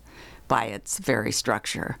was by its very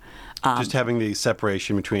structure. Just having the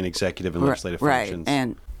separation between executive and legislative functions. Right,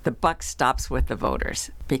 and the buck stops with the voters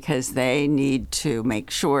because they need to make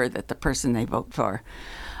sure that the person they vote for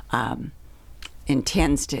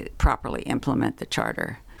intends to properly implement the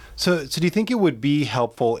charter. So do you think it would be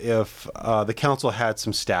helpful if the council had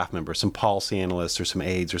some staff members, some policy analysts or some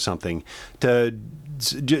aides or something,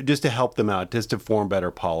 just to help them out, just to form better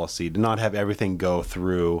policy, to not have everything go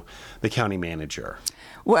through the county manager?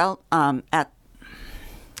 Well,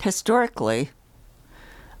 historically,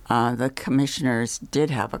 the commissioners did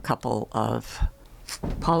have a couple of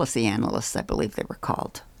policy analysts, I believe they were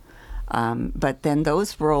called. But then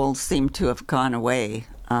those roles seem to have gone away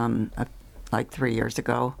like 3 years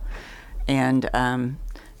ago. And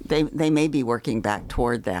they may be working back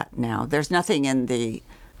toward that now. There's nothing in the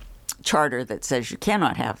charter that says you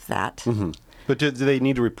cannot have that. Mm-hmm. But do they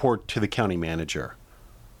need to report to the county manager,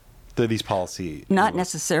 these policy? Not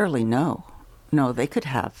necessarily, no. No, they could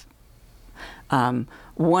have.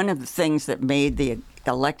 One of the things that made the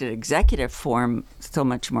elected executive form so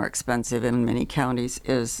much more expensive in many counties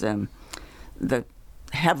is the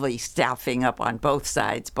heavily staffing up on both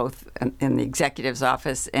sides, both in the executive's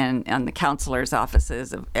office and on the counselor's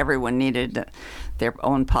offices. Everyone needed their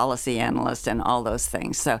own policy analyst and all those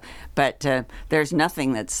things. So, but there's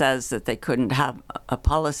nothing that says that they couldn't have a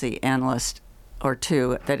policy analyst or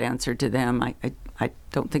two that answered to them. I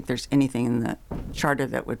don't think there's anything in the charter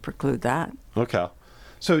that would preclude that. Okay.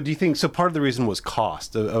 So do you think, so part of the reason was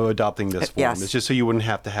cost of adopting this form? Yes. It's just so you wouldn't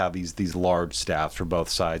have to have these large staffs for both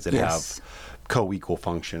sides that Yes. have co-equal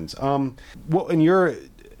functions. Well, in your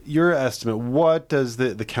estimate, what does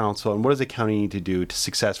the council and what does the county need to do to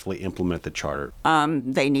successfully implement the charter?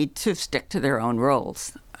 They need to stick to their own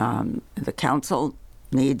roles. The council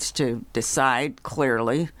needs to decide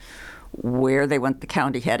clearly where they want the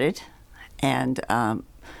county headed and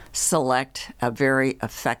select a very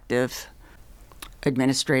effective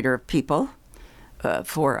administrator of people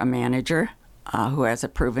for a manager who has a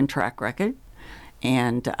proven track record.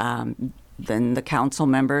 And then the council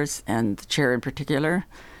members and the chair in particular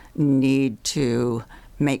need to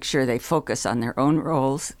make sure they focus on their own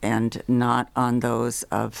roles and not on those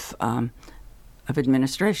of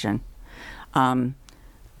administration. One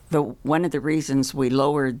of the reasons we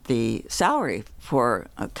lowered the salary for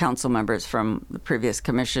council members from the previous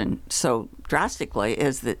commission so drastically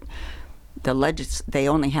is that they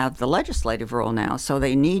only have the legislative role now, so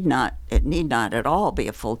it need not at all be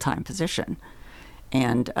a full-time position.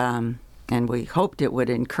 And we hoped it would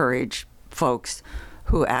encourage folks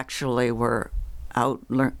who actually were out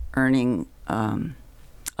earning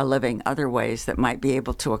a living other ways that might be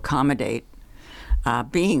able to accommodate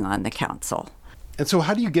being on the council. And so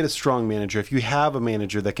how do you get a strong manager if you have a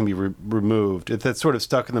manager that can be removed, if that's sort of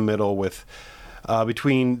stuck in the middle with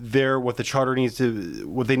between what they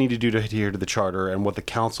need to do to adhere to the charter and what the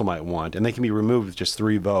council might want, and they can be removed with just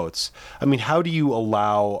 3 votes? I mean, how do you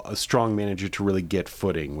allow a strong manager to really get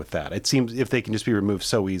footing with that? It seems if they can just be removed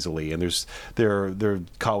so easily, and they're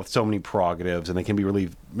caught with so many prerogatives, and they can be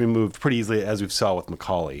removed pretty easily, as we saw with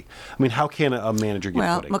McCauley. I mean, how can a manager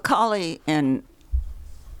get footing? Well, McCauley and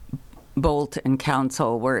Bolt and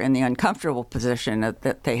council were in the uncomfortable position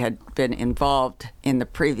that they had been involved in the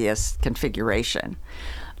previous configuration.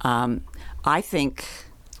 I think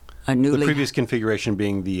the previous configuration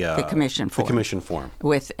being the commission form. The commission form.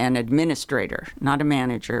 With an administrator, not a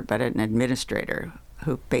manager, but an administrator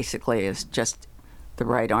who basically is just the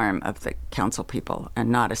right arm of the council people and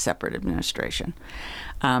not a separate administration.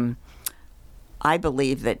 I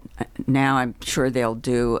believe that now I'm sure they'll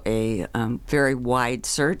do a very wide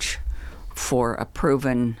search for a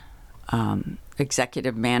proven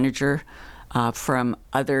executive manager from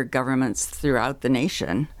other governments throughout the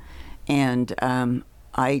nation. And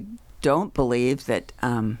I don't believe that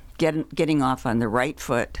getting off on the right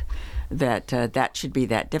foot that should be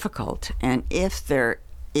that difficult. And if there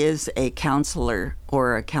is a counselor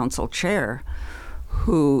or a council chair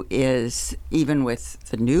who is, even with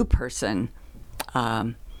the new person,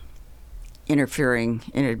 interfering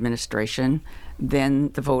in administration,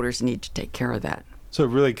 then the voters need to take care of that. So it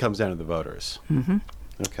really comes down to the voters. Mm-hmm.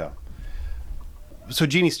 Okay. So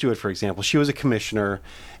Jeannie Stewart, for example, she was a commissioner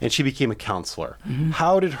and she became a counselor. Mm-hmm.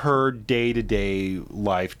 How did her day-to-day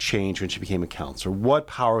life change when she became a counselor? What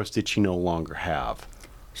powers did she no longer have?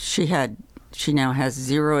 She now has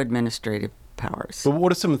zero administrative powers. But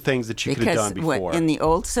what are some things that she could have done before? Because in the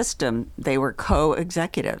old system, they were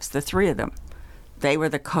co-executives, the three of them. They were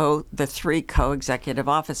the three co-executive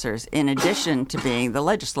officers, in addition to being the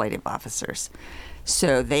legislative officers.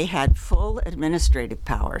 So they had full administrative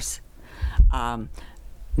powers.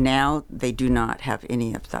 Now they do not have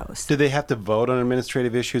any of those. Did they have to vote on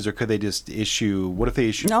administrative issues, or could they just issue? What if they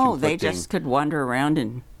issued? No, they just could wander around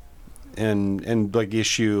and like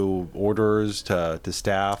issue orders to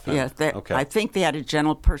staff. Yeah, okay. I think they had a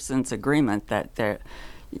general person's agreement that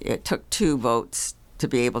it took 2 votes to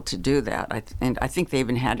be able to do that. And I think they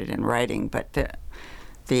even had it in writing, but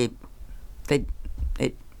it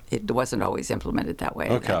wasn't always implemented that way.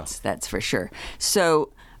 Okay. That's for sure. So,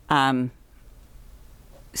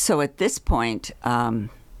 so at this point, as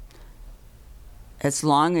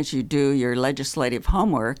long as you do your legislative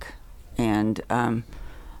homework and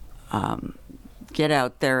get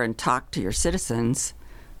out there and talk to your citizens,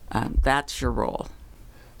 that's your role.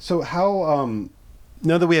 So how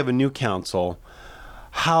now that we have a new council,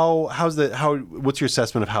 what's your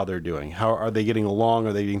assessment of how they're doing? How are they getting along?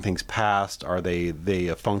 Are they getting things passed? Are they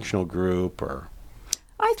a functional group? Or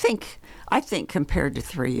I think compared to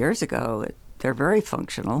 3 years ago, they're very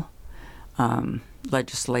functional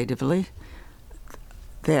legislatively.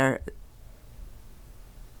 There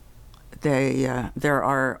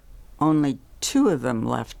are only 2 of them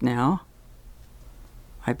left now,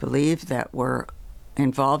 I believe, that were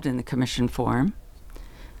involved in the commission forum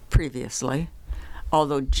previously.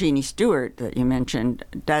 Although Jeannie Stewart, that you mentioned,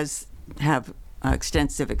 does have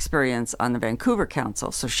extensive experience on the Vancouver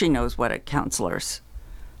Council, so she knows what a councillor's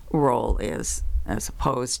role is as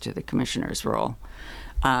opposed to the commissioner's role.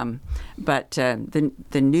 But the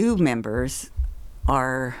new members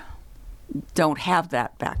don't have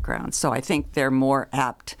that background, so I think they're more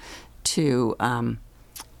apt to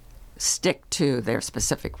stick to their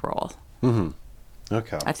specific role. Mm-hmm.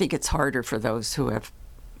 Okay. I think it's harder for those who have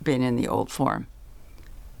been in the old form.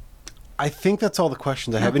 I think that's all the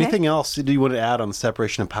questions I have. Okay. Anything else do you want to add on the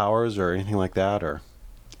separation of powers or anything like that? Or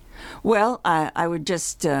well, I would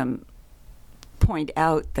just point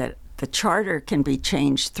out that the charter can be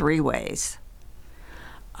changed 3 ways.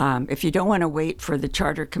 If you don't want to wait for the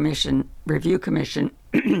Charter Commission, Review Commission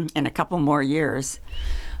in a couple more years,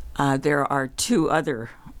 there are 2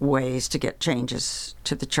 other ways to get changes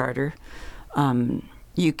to the charter.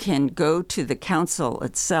 You can go to the council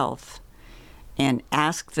itself and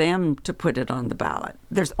ask them to put it on the ballot.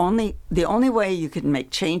 The only way you can make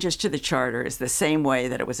changes to the charter is the same way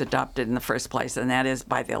that it was adopted in the first place, and that is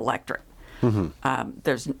by the electorate. Mm-hmm.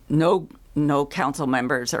 There's no council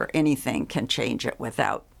members or anything can change it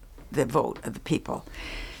without the vote of the people.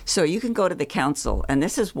 So you can go to the council, and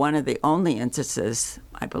this is one of the only instances,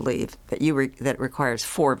 I believe, that requires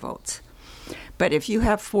 4 votes. But if you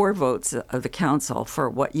have 4 votes of the council for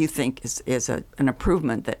what you think is an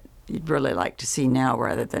improvement that you'd really like to see now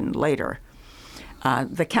rather than later,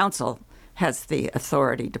 the council has the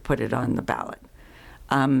authority to put it on the ballot.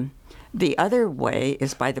 The other way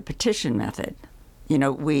is by the petition method. You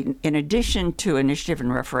know, in addition to initiative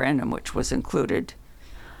and referendum, which was included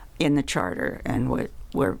in the charter and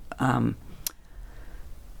were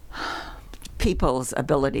people's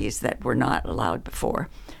abilities that were not allowed before,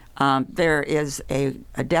 there is a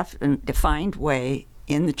defined way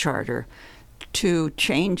in the charter to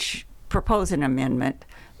propose an amendment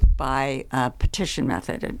by petition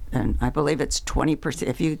method. And I believe it's 20%.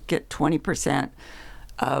 If you get 20%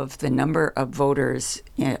 of the number of voters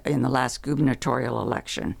in the last gubernatorial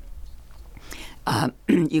election,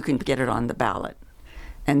 you can get it on the ballot.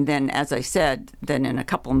 And then, as I said, then in a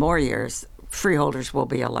couple more years, freeholders will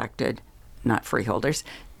be elected, not freeholders,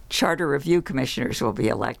 charter review commissioners will be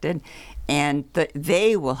elected, and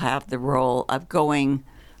they will have the role of going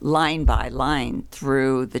line by line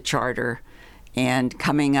through the charter and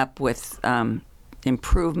coming up with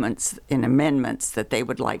improvements and amendments that they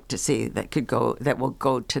would like to see that will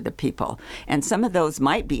go to the people. And some of those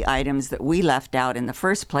might be items that we left out in the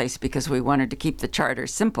first place because we wanted to keep the charter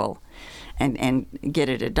simple and get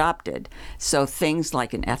it adopted. So things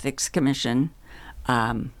like an ethics commission,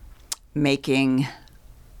 making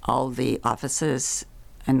all the offices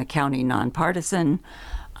in the county nonpartisan.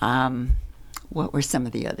 What were some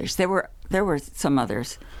of the others? There were some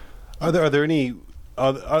others. Are there any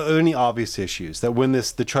obvious issues that when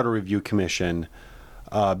the Charter Review Commission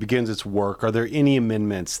begins its work, are there any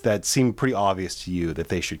amendments that seem pretty obvious to you that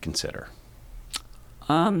they should consider?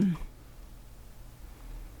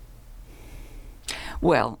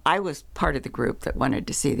 Well, I was part of the group that wanted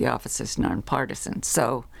to see the offices nonpartisan.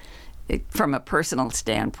 So from a personal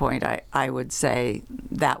standpoint, I would say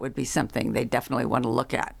that would be something they definitely want to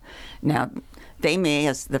look at. Now, they may,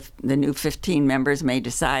 as the new 15 members, may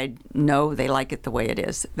decide, no, they like it the way it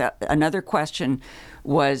is. Another question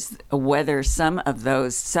was whether some of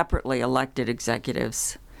those separately elected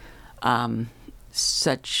executives,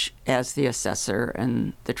 such as the assessor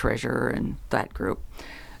and the treasurer and that group,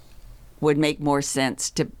 would make more sense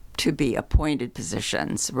to be appointed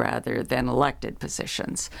positions rather than elected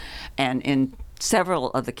positions. And in several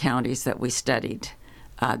of the counties that we studied,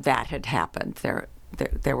 that had happened.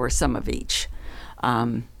 There were some of each.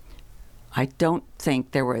 I don't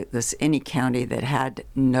think there was any county that had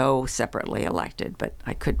no separately elected, but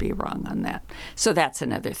I could be wrong on that. So that's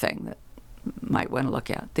another thing that might want to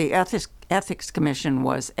look at. The Ethics Commission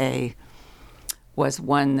was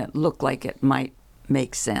one that looked like it might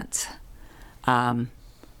make sense.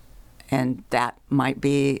 And that might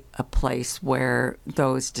be a place where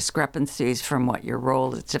those discrepancies from what your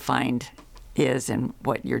role is defined is and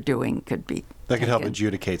what you're doing could be. That could help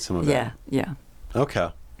adjudicate some of that. Yeah. Okay.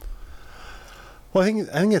 Well, I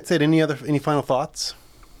think that's it. Any final thoughts?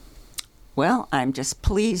 Well, I'm just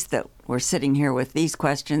pleased that we're sitting here with these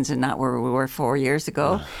questions and not where we were 4 years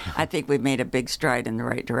ago. I think we've made a big stride in the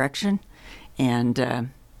right direction.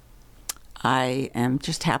 And I am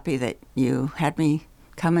just happy that you had me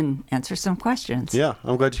come and answer some questions. Yeah,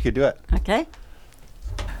 I'm glad you could do it. Okay.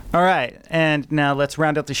 All right, and now let's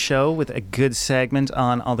round out the show with a good segment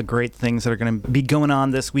on all the great things that are going to be going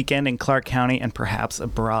on this weekend in Clark County and perhaps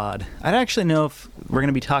abroad. I don't actually know if we're going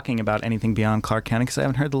to be talking about anything beyond Clark County because I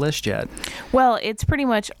haven't heard the list yet. Well, it's pretty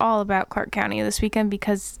much all about Clark County this weekend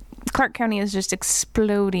because Clark County is just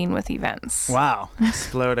exploding with events. Wow,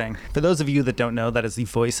 exploding. For those of you that don't know, that is the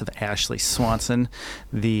voice of Ashley Swanson,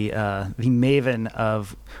 the maven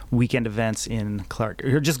of weekend events in Clark,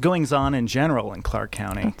 or just goings on in general in Clark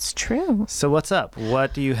County. It's true. So what's up?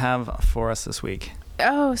 What do you have for us this week?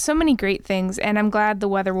 Oh, so many great things. And I'm glad the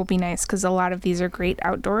weather will be nice because a lot of these are great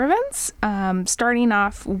outdoor events. Starting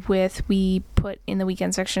off with, we put in the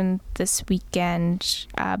weekend section this weekend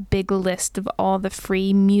a big list of all the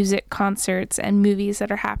free music concerts and movies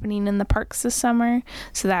that are happening in the parks this summer.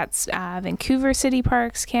 So that's Vancouver City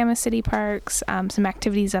Parks, Camas City Parks, some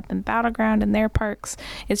activities up in Battleground and their parks.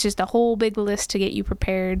 It's just a whole big list to get you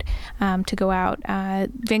prepared to go out.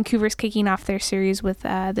 Vancouver's kicking off their series with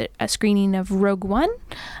a screening of Rogue One,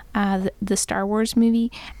 the Star Wars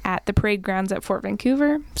movie, at the parade grounds at Fort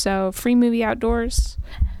Vancouver. So free movie outdoors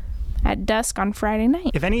at dusk on Friday night.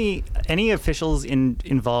 If any officials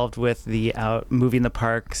involved with the movie in the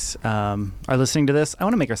parks are listening to this, I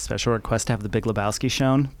want to make a special request to have the Big Lebowski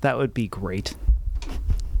shown. That would be great.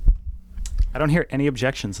 I don't hear any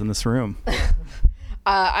objections in this room.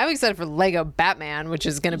 I'm excited for Lego Batman, which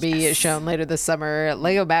is going to be shown later this summer.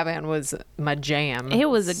 Lego Batman was my jam. It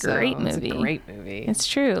was a great movie. It's a great movie. It's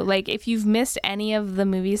true. Like, if you've missed any of the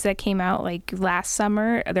movies that came out like last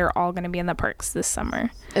summer, they're all going to be in the parks this summer.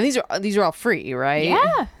 And these are all free, right?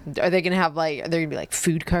 Yeah. Are they going to have are there going to be like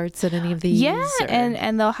food carts at any of these? Yeah,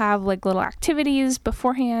 and they'll have like little activities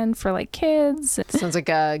beforehand for like kids. Sounds like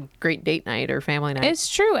a great date night or family night. It's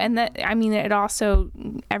true. And it also,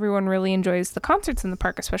 everyone really enjoys the concerts in the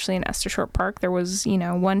park, especially in Esther Short Park. There was,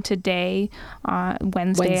 one today,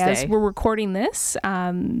 Wednesday, as we're recording this,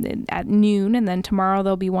 at noon. And then tomorrow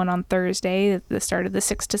there'll be one on Thursday at the start of the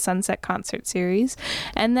Six to Sunset concert series.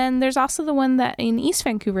 And then there's also the one that in East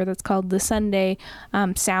Vancouver that's called the Sunday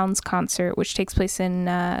Sounds Concert, which takes place in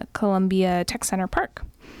Columbia Tech Center Park.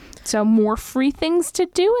 So more free things to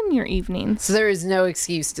do in your evenings. So there is no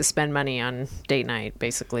excuse to spend money on date night,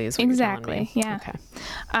 basically, is what exactly, you're telling me.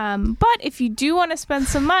 Yeah. Okay. But if you do want to spend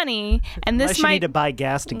some money, and this Unless you need to buy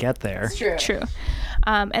gas to get there. It's true.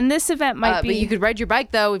 And this event might be... But you could ride your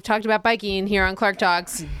bike, though. We've talked about biking here on Clark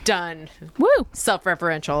Talks. Done. Woo!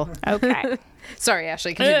 Self-referential. Okay. Sorry,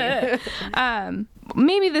 Ashley. Continue.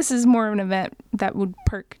 Maybe this is more of an event that would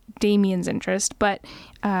perk Damien's interest, but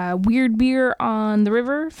Weird Beer on the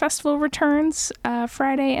River Festival returns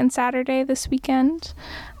Friday and Saturday this weekend.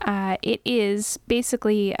 It is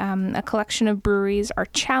basically a collection of breweries are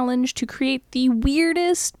challenged to create the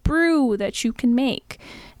weirdest brew that you can make.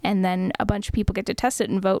 and then a bunch of people get to test it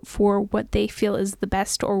and vote for what they feel is the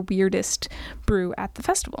best or weirdest brew at the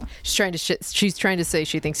festival. She's trying to say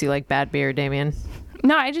she thinks you like bad beer, Damien.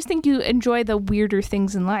 No, I just think you enjoy the weirder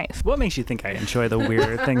things in life. What makes you think I enjoy the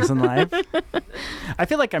weirder things in life? I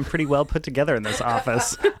feel like I'm pretty well put together in this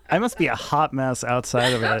office. I must be a hot mess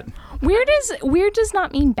outside of it. Weird does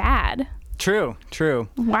not mean bad. True.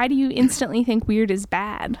 Why do you instantly think weird is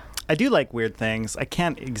bad? I do like weird things. I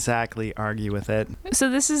can't exactly argue with it. So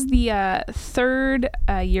this is the third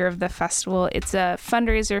year of the festival. It's a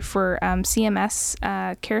fundraiser for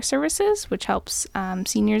CMS Care Services, which helps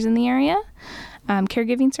seniors in the area.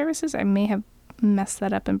 Caregiving services. I may have messed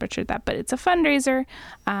that up and butchered that, but it's a fundraiser.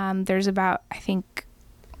 There's about, I think,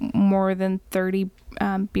 more than 30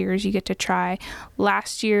 beers you get to try.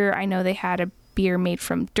 Last year, I know they had a beer made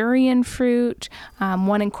from durian fruit.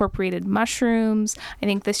 One incorporated mushrooms. I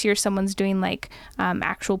think this year someone's doing like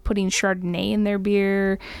actual putting Chardonnay in their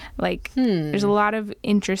beer. Like there's a lot of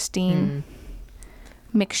interesting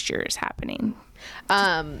mixtures happening.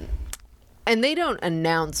 And they don't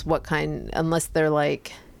announce what kind unless they're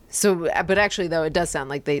like. So, but actually, though, it does sound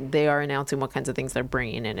like they are announcing what kinds of things they're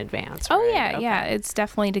bringing in advance. Right? Oh yeah, okay. Yeah. It's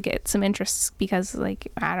definitely to get some interest because,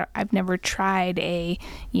 like, I've never tried a,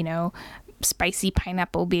 spicy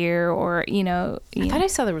pineapple beer or, I thought I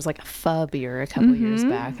saw there was like a pho beer a couple years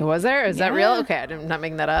back. Was there? Is that real? Okay, I'm not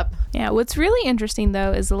making that up. Yeah. What's really interesting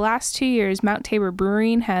though is the last 2 years, Mount Tabor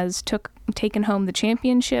Brewing has taken home the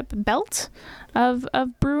championship belt of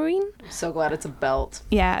brewing. I'm so glad it's a belt.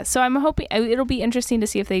 Yeah, so I'm hoping it'll be interesting to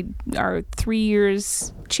see if they are 3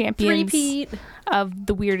 years champions Three-peat of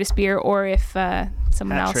the weirdest beer, or if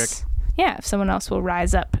someone else, if someone else will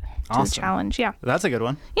rise up to the challenge. Yeah, that's a good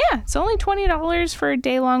one. Yeah, it's only $20 for a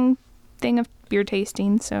day-long thing of beer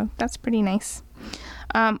tasting, so that's pretty nice.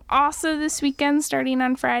 Also this weekend, starting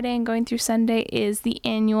on Friday and going through Sunday, is the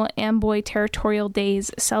annual Amboy Territorial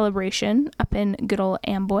Days celebration up in good old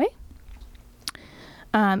Amboy.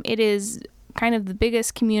 It is kind of the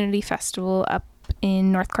biggest community festival up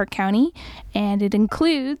in North Clark County, and it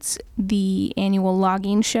includes the annual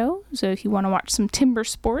logging show. So if you want to watch some timber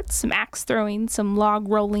sports, some axe throwing, some log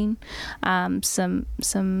rolling,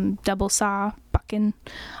 some double saw bucking,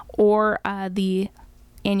 or the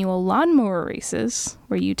annual lawnmower races,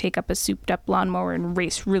 where you take up a souped up lawnmower and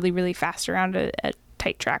race really, really fast around a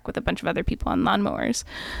tight track with a bunch of other people on lawnmowers.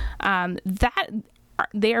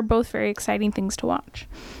 They are both very exciting things to watch.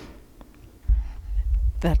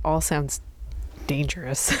 That all sounds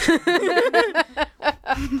dangerous.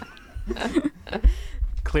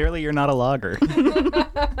 Clearly, you're not a logger.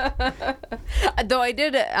 Though I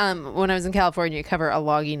did, when I was in California, cover a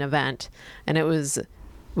logging event, and it was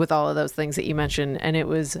with all of those things that you mentioned, and it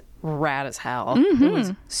was rad as hell. Mm-hmm. It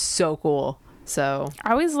was so cool. So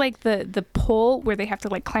I always like the pole where they have to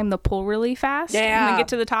like climb the pole really fast and then get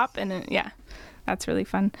to the top, and that's really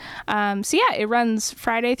fun. It runs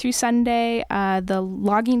Friday through Sunday. The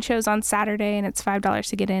logging show's on Saturday, and it's $5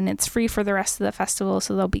 to get in. It's free for the rest of the festival,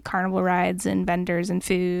 so there'll be carnival rides and vendors and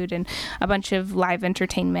food and a bunch of live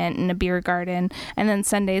entertainment and a beer garden. And then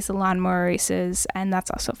Sunday's the lawnmower races, and that's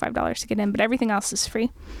also $5 to get in. But everything else is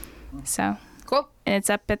free. So cool. And it's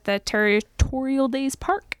up at the Territorial Days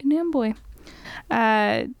Park in Amboy.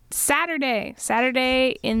 Saturday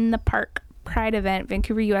in the park. Pride event.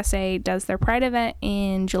 Vancouver USA does their Pride event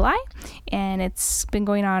in July, and it's been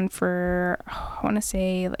going on for I want to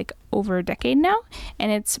say like over a decade now,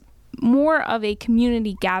 and it's more of a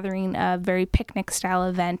community gathering, a very picnic style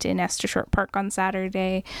event in Esther Short Park on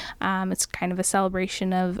Saturday. It's kind of a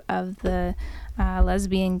celebration of the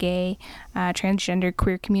lesbian, gay, transgender,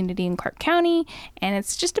 queer community in Clark County, and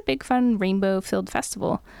it's just a big fun rainbow filled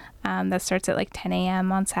festival. That starts at like 10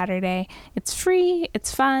 a.m. on Saturday. It's free.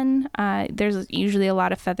 It's fun. There's usually a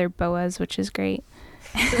lot of feather boas, which is great.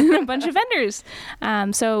 And a bunch of vendors.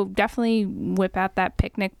 So definitely whip out that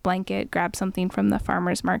picnic blanket, grab something from the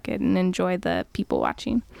farmer's market, and enjoy the people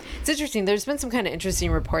watching. It's interesting. There's been some kind of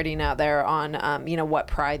interesting reporting out there on, what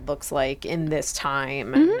Pride looks like in this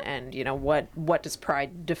time, and what does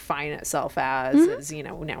Pride define itself as? As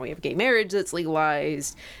now we have gay marriage that's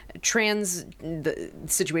legalized. The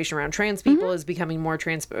situation around trans people is becoming more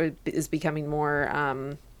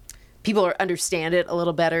people understand it a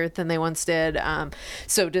little better than they once did.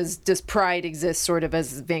 So does Pride exist sort of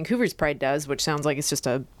as Vancouver's Pride does, which sounds like it's just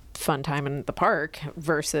a fun time in the park,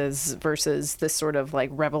 versus this sort of like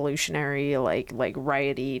revolutionary, like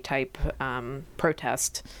rioty type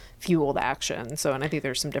protest fueled action. So, and I think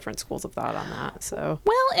there's some different schools of thought on that. So,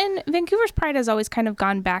 Well, and Vancouver's Pride has always kind of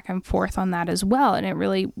gone back and forth on that as well, and it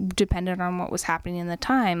really depended on what was happening in the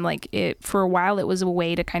time. Like, for a while, it was a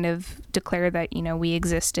way to kind of declare that, you know, we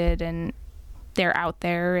existed and they're out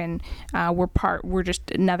there, and we're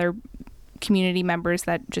just another community members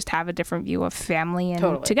that just have a different view of family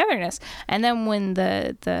and togetherness. And then when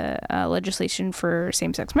the legislation for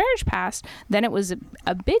same-sex marriage passed, then it was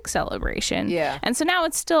a big celebration. Yeah. And so now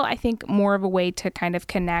it's still, I think, more of a way to kind of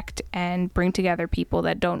connect and bring together people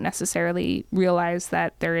that don't necessarily realize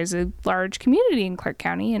that there is a large community in Clark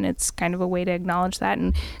County, and it's kind of a way to acknowledge that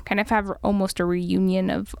and kind of have almost a reunion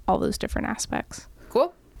of all those different aspects.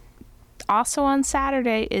 cool. Also on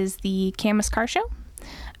Saturday is the Camas Car Show.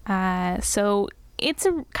 So it's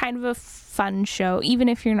a kind of a fun show, even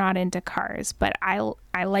if you're not into cars. But I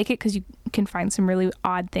like it because you can find some really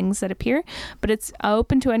odd things that appear. But it's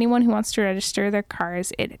open to anyone who wants to register their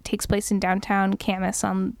cars. It takes place in downtown Camas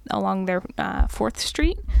along their 4th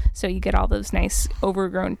Street. So you get all those nice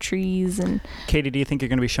overgrown trees. And Katie, do you think you're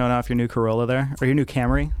going to be showing off your new Corolla there, or your new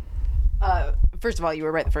Camry? First of all, you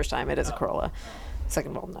were right the first time. It is a Corolla.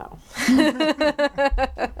 Second of all, no.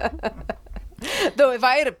 Though if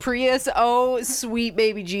I had a Prius, oh, sweet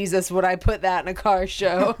baby Jesus, would I put that in a car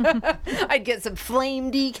show? I'd get some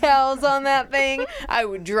flame decals on that thing. I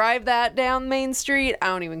would drive that down Main Street. I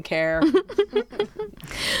don't even care.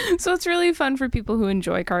 so it's really fun for people who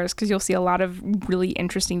enjoy cars because you'll see a lot of really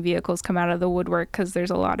interesting vehicles come out of the woodwork because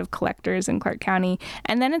there's a lot of collectors in Clark County.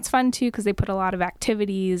 And then it's fun too because they put a lot of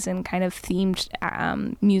activities and kind of themed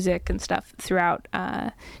music and stuff throughout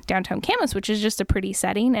downtown Camas, which is just a pretty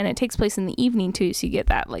setting. And it takes place in the evening too, so you get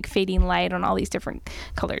that like fading light on all these different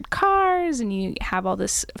colored cars, and you have all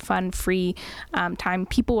this fun free time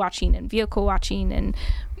people watching and vehicle watching, and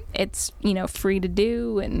it's, you know, free to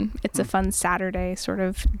do, and it's a fun Saturday sort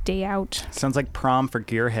of day out. Sounds like prom for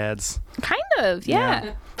gearheads. Kind of,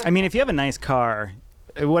 yeah. I mean, if you have a nice car,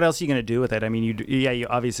 what else are you going to do with it? I mean, you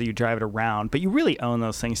obviously you drive it around, but you really own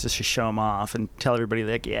those things just to show them off and tell everybody,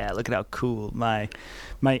 like, yeah, look at how cool my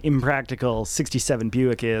impractical 67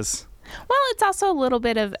 Buick is. Well, it's also a little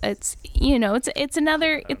bit of it's a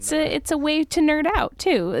way to nerd out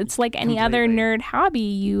too. It's like any other nerd hobby.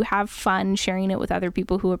 You have fun sharing it with other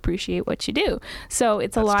people who appreciate what you do. So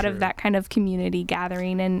it's a lot of that kind of community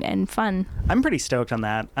gathering and fun. I'm pretty stoked on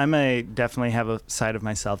that. Definitely have a side of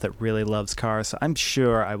myself that really loves cars, so I'm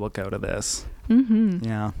sure I will go to this. Mm-hmm.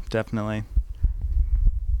 Yeah, definitely.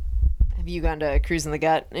 Have you gone to Cruise in the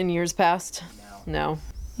Gut in years past? No.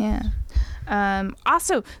 Yeah.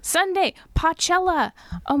 Also, Sunday, Pawchella.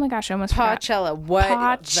 Oh my gosh, I almost forgot. Pawchella. What?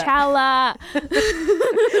 Pawchella.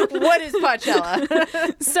 What is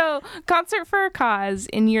Pawchella? So, Concert for a Cause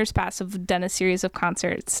in years past have done a series of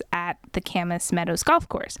concerts at the Camas Meadows Golf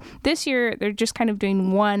Course. This year, they're just kind of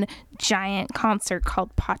doing one giant concert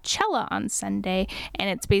called Pawchella on Sunday, and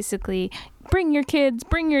it's basically bring your kids,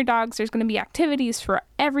 bring your dogs. There's going to be activities for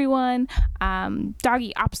everyone,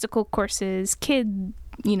 doggy obstacle courses,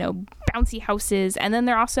 bouncy houses, and then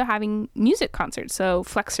they're also having music concerts. So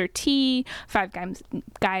Flexor T, Five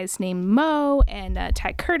Guys Named Mo, and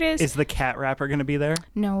Ty Curtis. Is the cat rapper going to be there?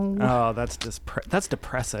 No. Oh, that's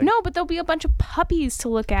depressing. No, but there'll be a bunch of puppies to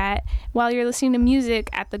look at while you're listening to music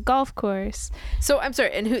at the golf course. So I'm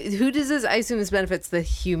sorry, and who does this? I assume this benefits the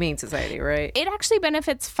Humane Society, right? It actually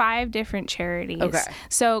benefits 5 different charities. Okay.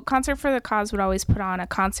 So Concert for the Cause would always put on a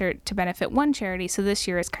concert to benefit one charity. So this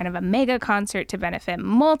year is kind of a mega concert to benefit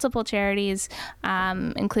multiple charities,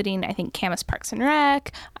 including, I think, Camas Parks and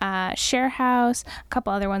Rec, Share House, a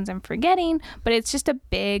couple other ones I'm forgetting. But it's just a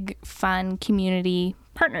big, fun community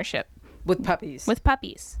partnership. With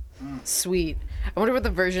puppies. Sweet. I wonder what the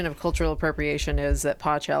version of cultural appropriation is at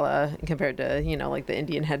Pawchella compared to, like the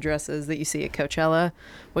Indian headdresses that you see at Coachella.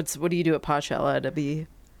 What do you do at Pawchella to be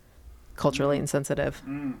culturally insensitive?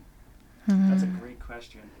 That's a great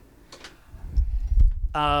question.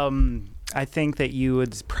 I think that you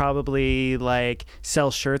would probably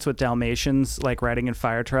sell shirts with Dalmatians riding in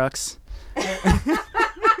fire trucks.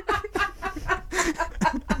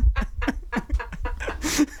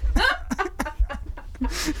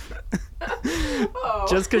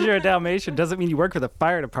 Just because you're a Dalmatian doesn't mean you work for the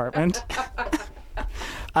fire department.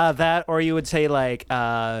 That, or you would say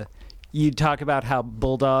you'd talk about how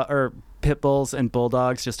bulldog or pit bulls and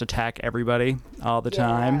bulldogs just attack everybody all the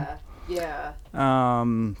time. Yeah.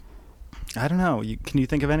 I don't know. Can you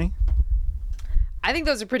think of any? I think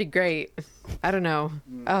those are pretty great. I don't know.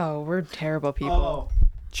 Oh, we're terrible people.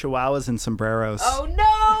 Chihuahuas and sombreros. Oh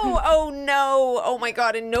no! Oh no! Oh my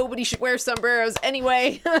god! And nobody should wear sombreros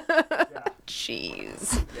anyway.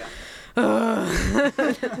 Jeez.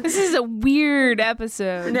 This is a weird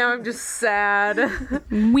episode. Now I'm just sad.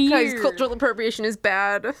 Weird. Guys, cultural appropriation is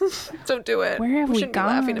bad. Don't do it. Where have we shouldn't be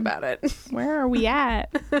laughing gone? about it. Where are we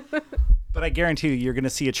at? But I guarantee you're going to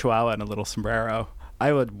see a chihuahua in a little sombrero.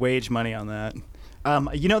 I would wage money on that.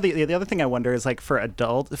 The other thing I wonder is, like,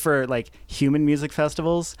 for like human music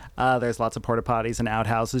festivals, there's lots of porta potties and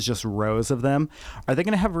outhouses, just rows of them. Are they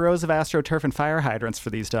going to have rows of AstroTurf and fire hydrants for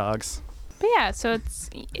these dogs? But yeah, so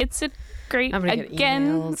it's a great, I'm gonna get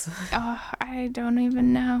emails. I don't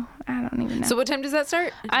even know. So what time does that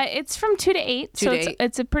start? It's from 2 to 8. 2 so to it's 8.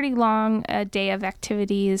 it's a pretty long day of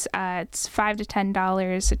activities. It's $5 to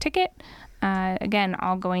 $10 a ticket. Again,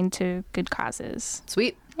 all going to good causes.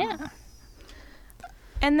 Sweet. Yeah.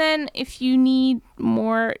 And then if you need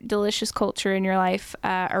more delicious culture in your life,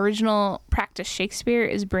 Original Practice Shakespeare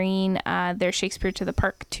is bringing their Shakespeare to the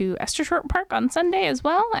Park to Estershort Park on Sunday as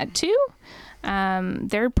well at 2.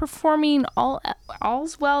 They're performing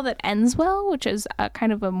All's Well That Ends Well, which is a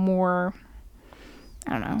kind of a more,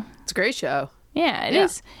 I don't know. It's a great show. Yeah, it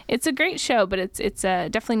is. It's a great show, but it's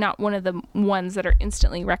definitely not one of the ones that are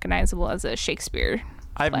instantly recognizable as a Shakespeare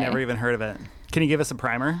I've play. never even heard of it. Can you give us a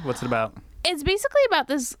primer? What's it about? It's basically about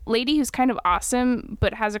this lady who's kind of awesome,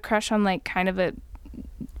 but has a crush on like kind of a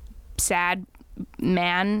sad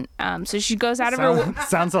man. So she goes out of her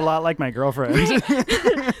Sounds a lot like my girlfriend.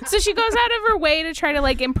 so she goes out of her way to try to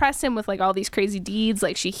like impress him with like all these crazy deeds.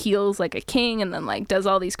 Like she heals like a king and then like does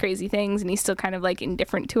all these crazy things, and he's still kind of like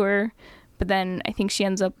indifferent to her. But then I think she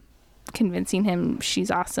ends up convincing him she's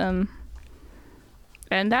awesome,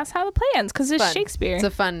 and that's how the play ends because it's Fun. Shakespeare.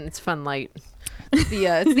 It's fun light.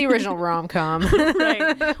 It's the original rom-com.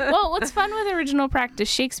 Right. Well, what's fun with Original Practice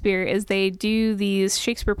Shakespeare is they do these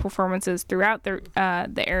Shakespeare performances throughout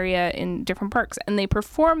the area in different parks, and they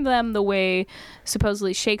perform them the way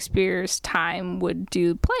supposedly Shakespeare's time would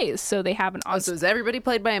do plays. So they have an So is everybody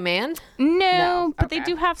played by a man? No, but they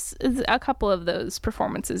Okay. do have a couple of those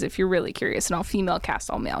performances if you're really curious, an all-female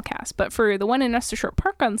cast, all-male cast. But for the one in Estershort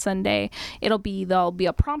Park on Sunday, there'll be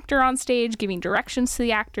a prompter on stage giving directions to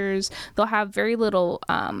the actors. They'll have very little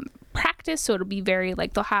practice, so it'll be very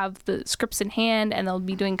like they'll have the scripts in hand and they'll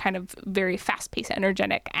be doing kind of very fast-paced,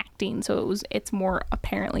 energetic acting. So it's more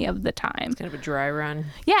apparently of the time. Kind of a dry run.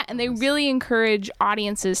 Yeah, and they really encourage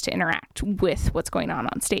audiences to interact with what's going on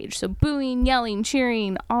stage. So booing, yelling,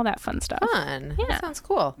 cheering, all that fun stuff. Fun. Yeah. That sounds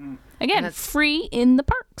cool. Again, free in the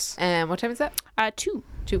parks. And what time is that? 2.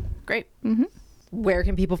 2. Great. Mm-hmm. Where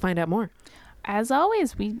can people find out more? As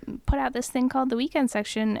always, we put out this thing called the Weekend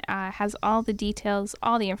Section. Has all the details,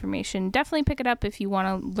 all the information. Definitely pick it up if you want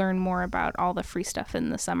to learn more about all the free stuff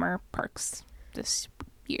in the summer parks this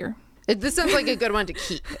year. This sounds like a good one to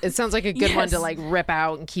keep. It sounds like a good one to Yes. like rip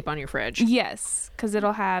out and keep on your fridge. Yes, because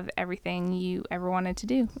it'll have everything you ever wanted to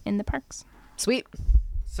do in the parks. Sweet.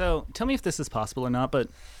 So tell me if this is possible or not, but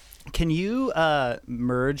can you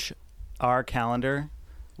merge our calendar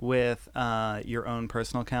with your own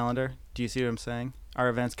personal calendar? Do you see what I'm saying? Our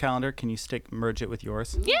events calendar, can you merge it with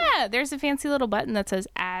yours? Yeah, there's a fancy little button that says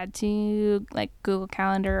add to like Google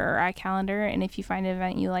Calendar or iCalendar, and if you find an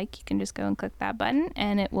event you like, you can just go and click that button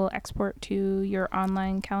and it will export to your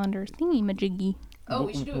online calendar thingy-majiggy.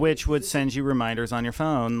 Which would send you reminders on your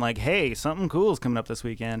phone like, hey, something cool is coming up this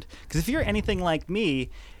weekend. Because if you're anything like me,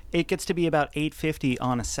 it gets to be about 8:50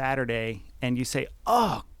 on a Saturday and you say,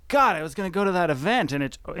 oh, God, I was going to go to that event and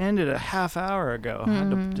it ended a half hour ago.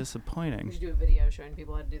 Disappointing. We should do a video showing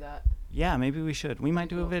people how to do that. Yeah, maybe we should. We might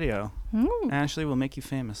do a video. Ashley will make you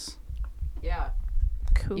famous. Yeah.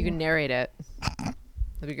 Cool. You can narrate it. That'd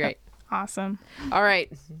be great. Awesome. All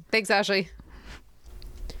right. Thanks, Ashley.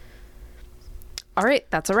 All right,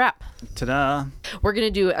 that's a wrap. Ta-da. We're going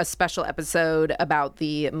to do a special episode about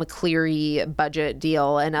the McCleary budget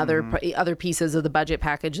deal and other pieces of the budget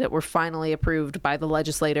package that were finally approved by the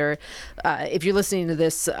legislator. If you're listening to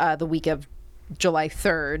this the week of July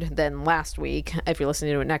 3rd than last week. If you're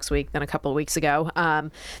listening to it next week, then a couple of weeks ago.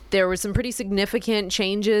 There were some pretty significant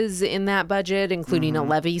changes in that budget, including a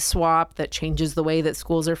levy swap that changes the way that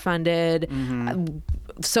schools are funded.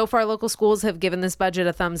 So far, local schools have given this budget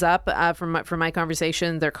a thumbs up. From my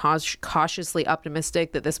conversation, they're cautiously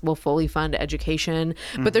optimistic that this will fully fund education.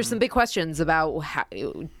 But there's some big questions about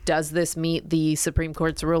does this meet the Supreme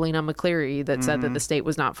Court's ruling on McCleary that said that the state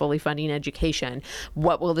was not fully funding education?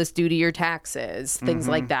 What will this do to your taxes? taxes, things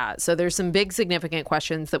like that. So there's some big significant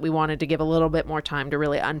questions that we wanted to give a little bit more time to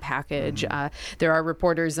really unpackage. There are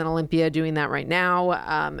reporters in Olympia doing that right now,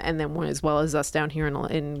 and then as well as us down here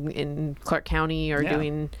in Clark County are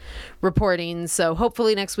doing reporting. So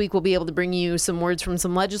hopefully next week we'll be able to bring you some words from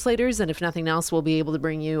some legislators, and if nothing else, we'll be able to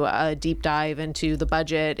bring you a deep dive into the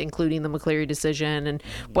budget, including the McCleary decision and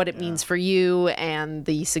what it means for you and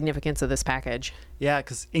the significance of this package. Yeah,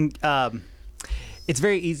 because it's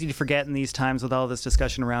very easy to forget in these times with all this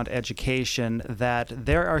discussion around education that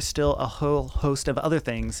there are still a whole host of other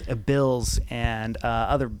things, bills and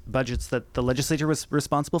other budgets that the legislature was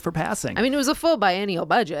responsible for passing. I mean, it was a full biennial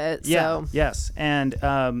budget. So. Yes. And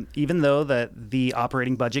even though that the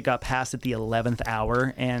operating budget got passed at the 11th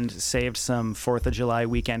hour and saved some 4th of July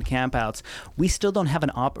weekend campouts, we still don't have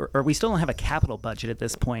we still don't have a capital budget at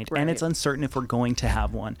this point, and it's uncertain if we're going to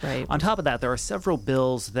have one. Right. On top of that, there are several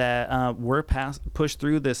bills that were pushed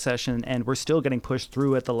through this session, and we're still getting pushed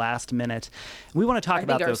through at the last minute. We want to talk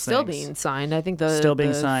about those things. Still being signed. I think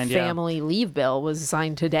the family leave bill was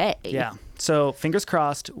signed today. Yeah. So fingers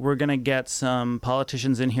crossed, we're going to get some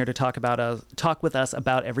politicians in here to talk with us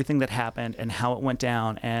about everything that happened and how it went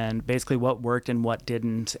down and basically what worked and what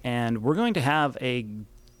didn't. And we're going to have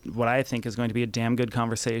what I think is going to be a damn good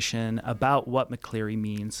conversation about what McCleary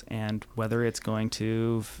means and whether this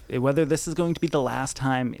is going to be the last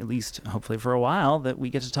time, at least hopefully for a while, that we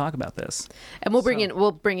get to talk about this. And we'll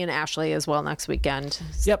bring in Ashley as well next weekend.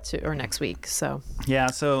 Yep. Or next week. So yeah.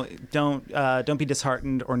 So don't be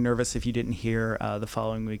disheartened or nervous if you didn't hear the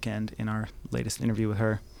following weekend in our latest interview with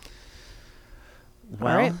her.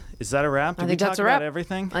 Well, all right. Is that a wrap? I think that's a wrap.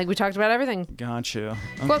 Everything? I think we talked about everything. Got you.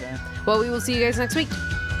 Okay. Cool. Well, we will see you guys next week.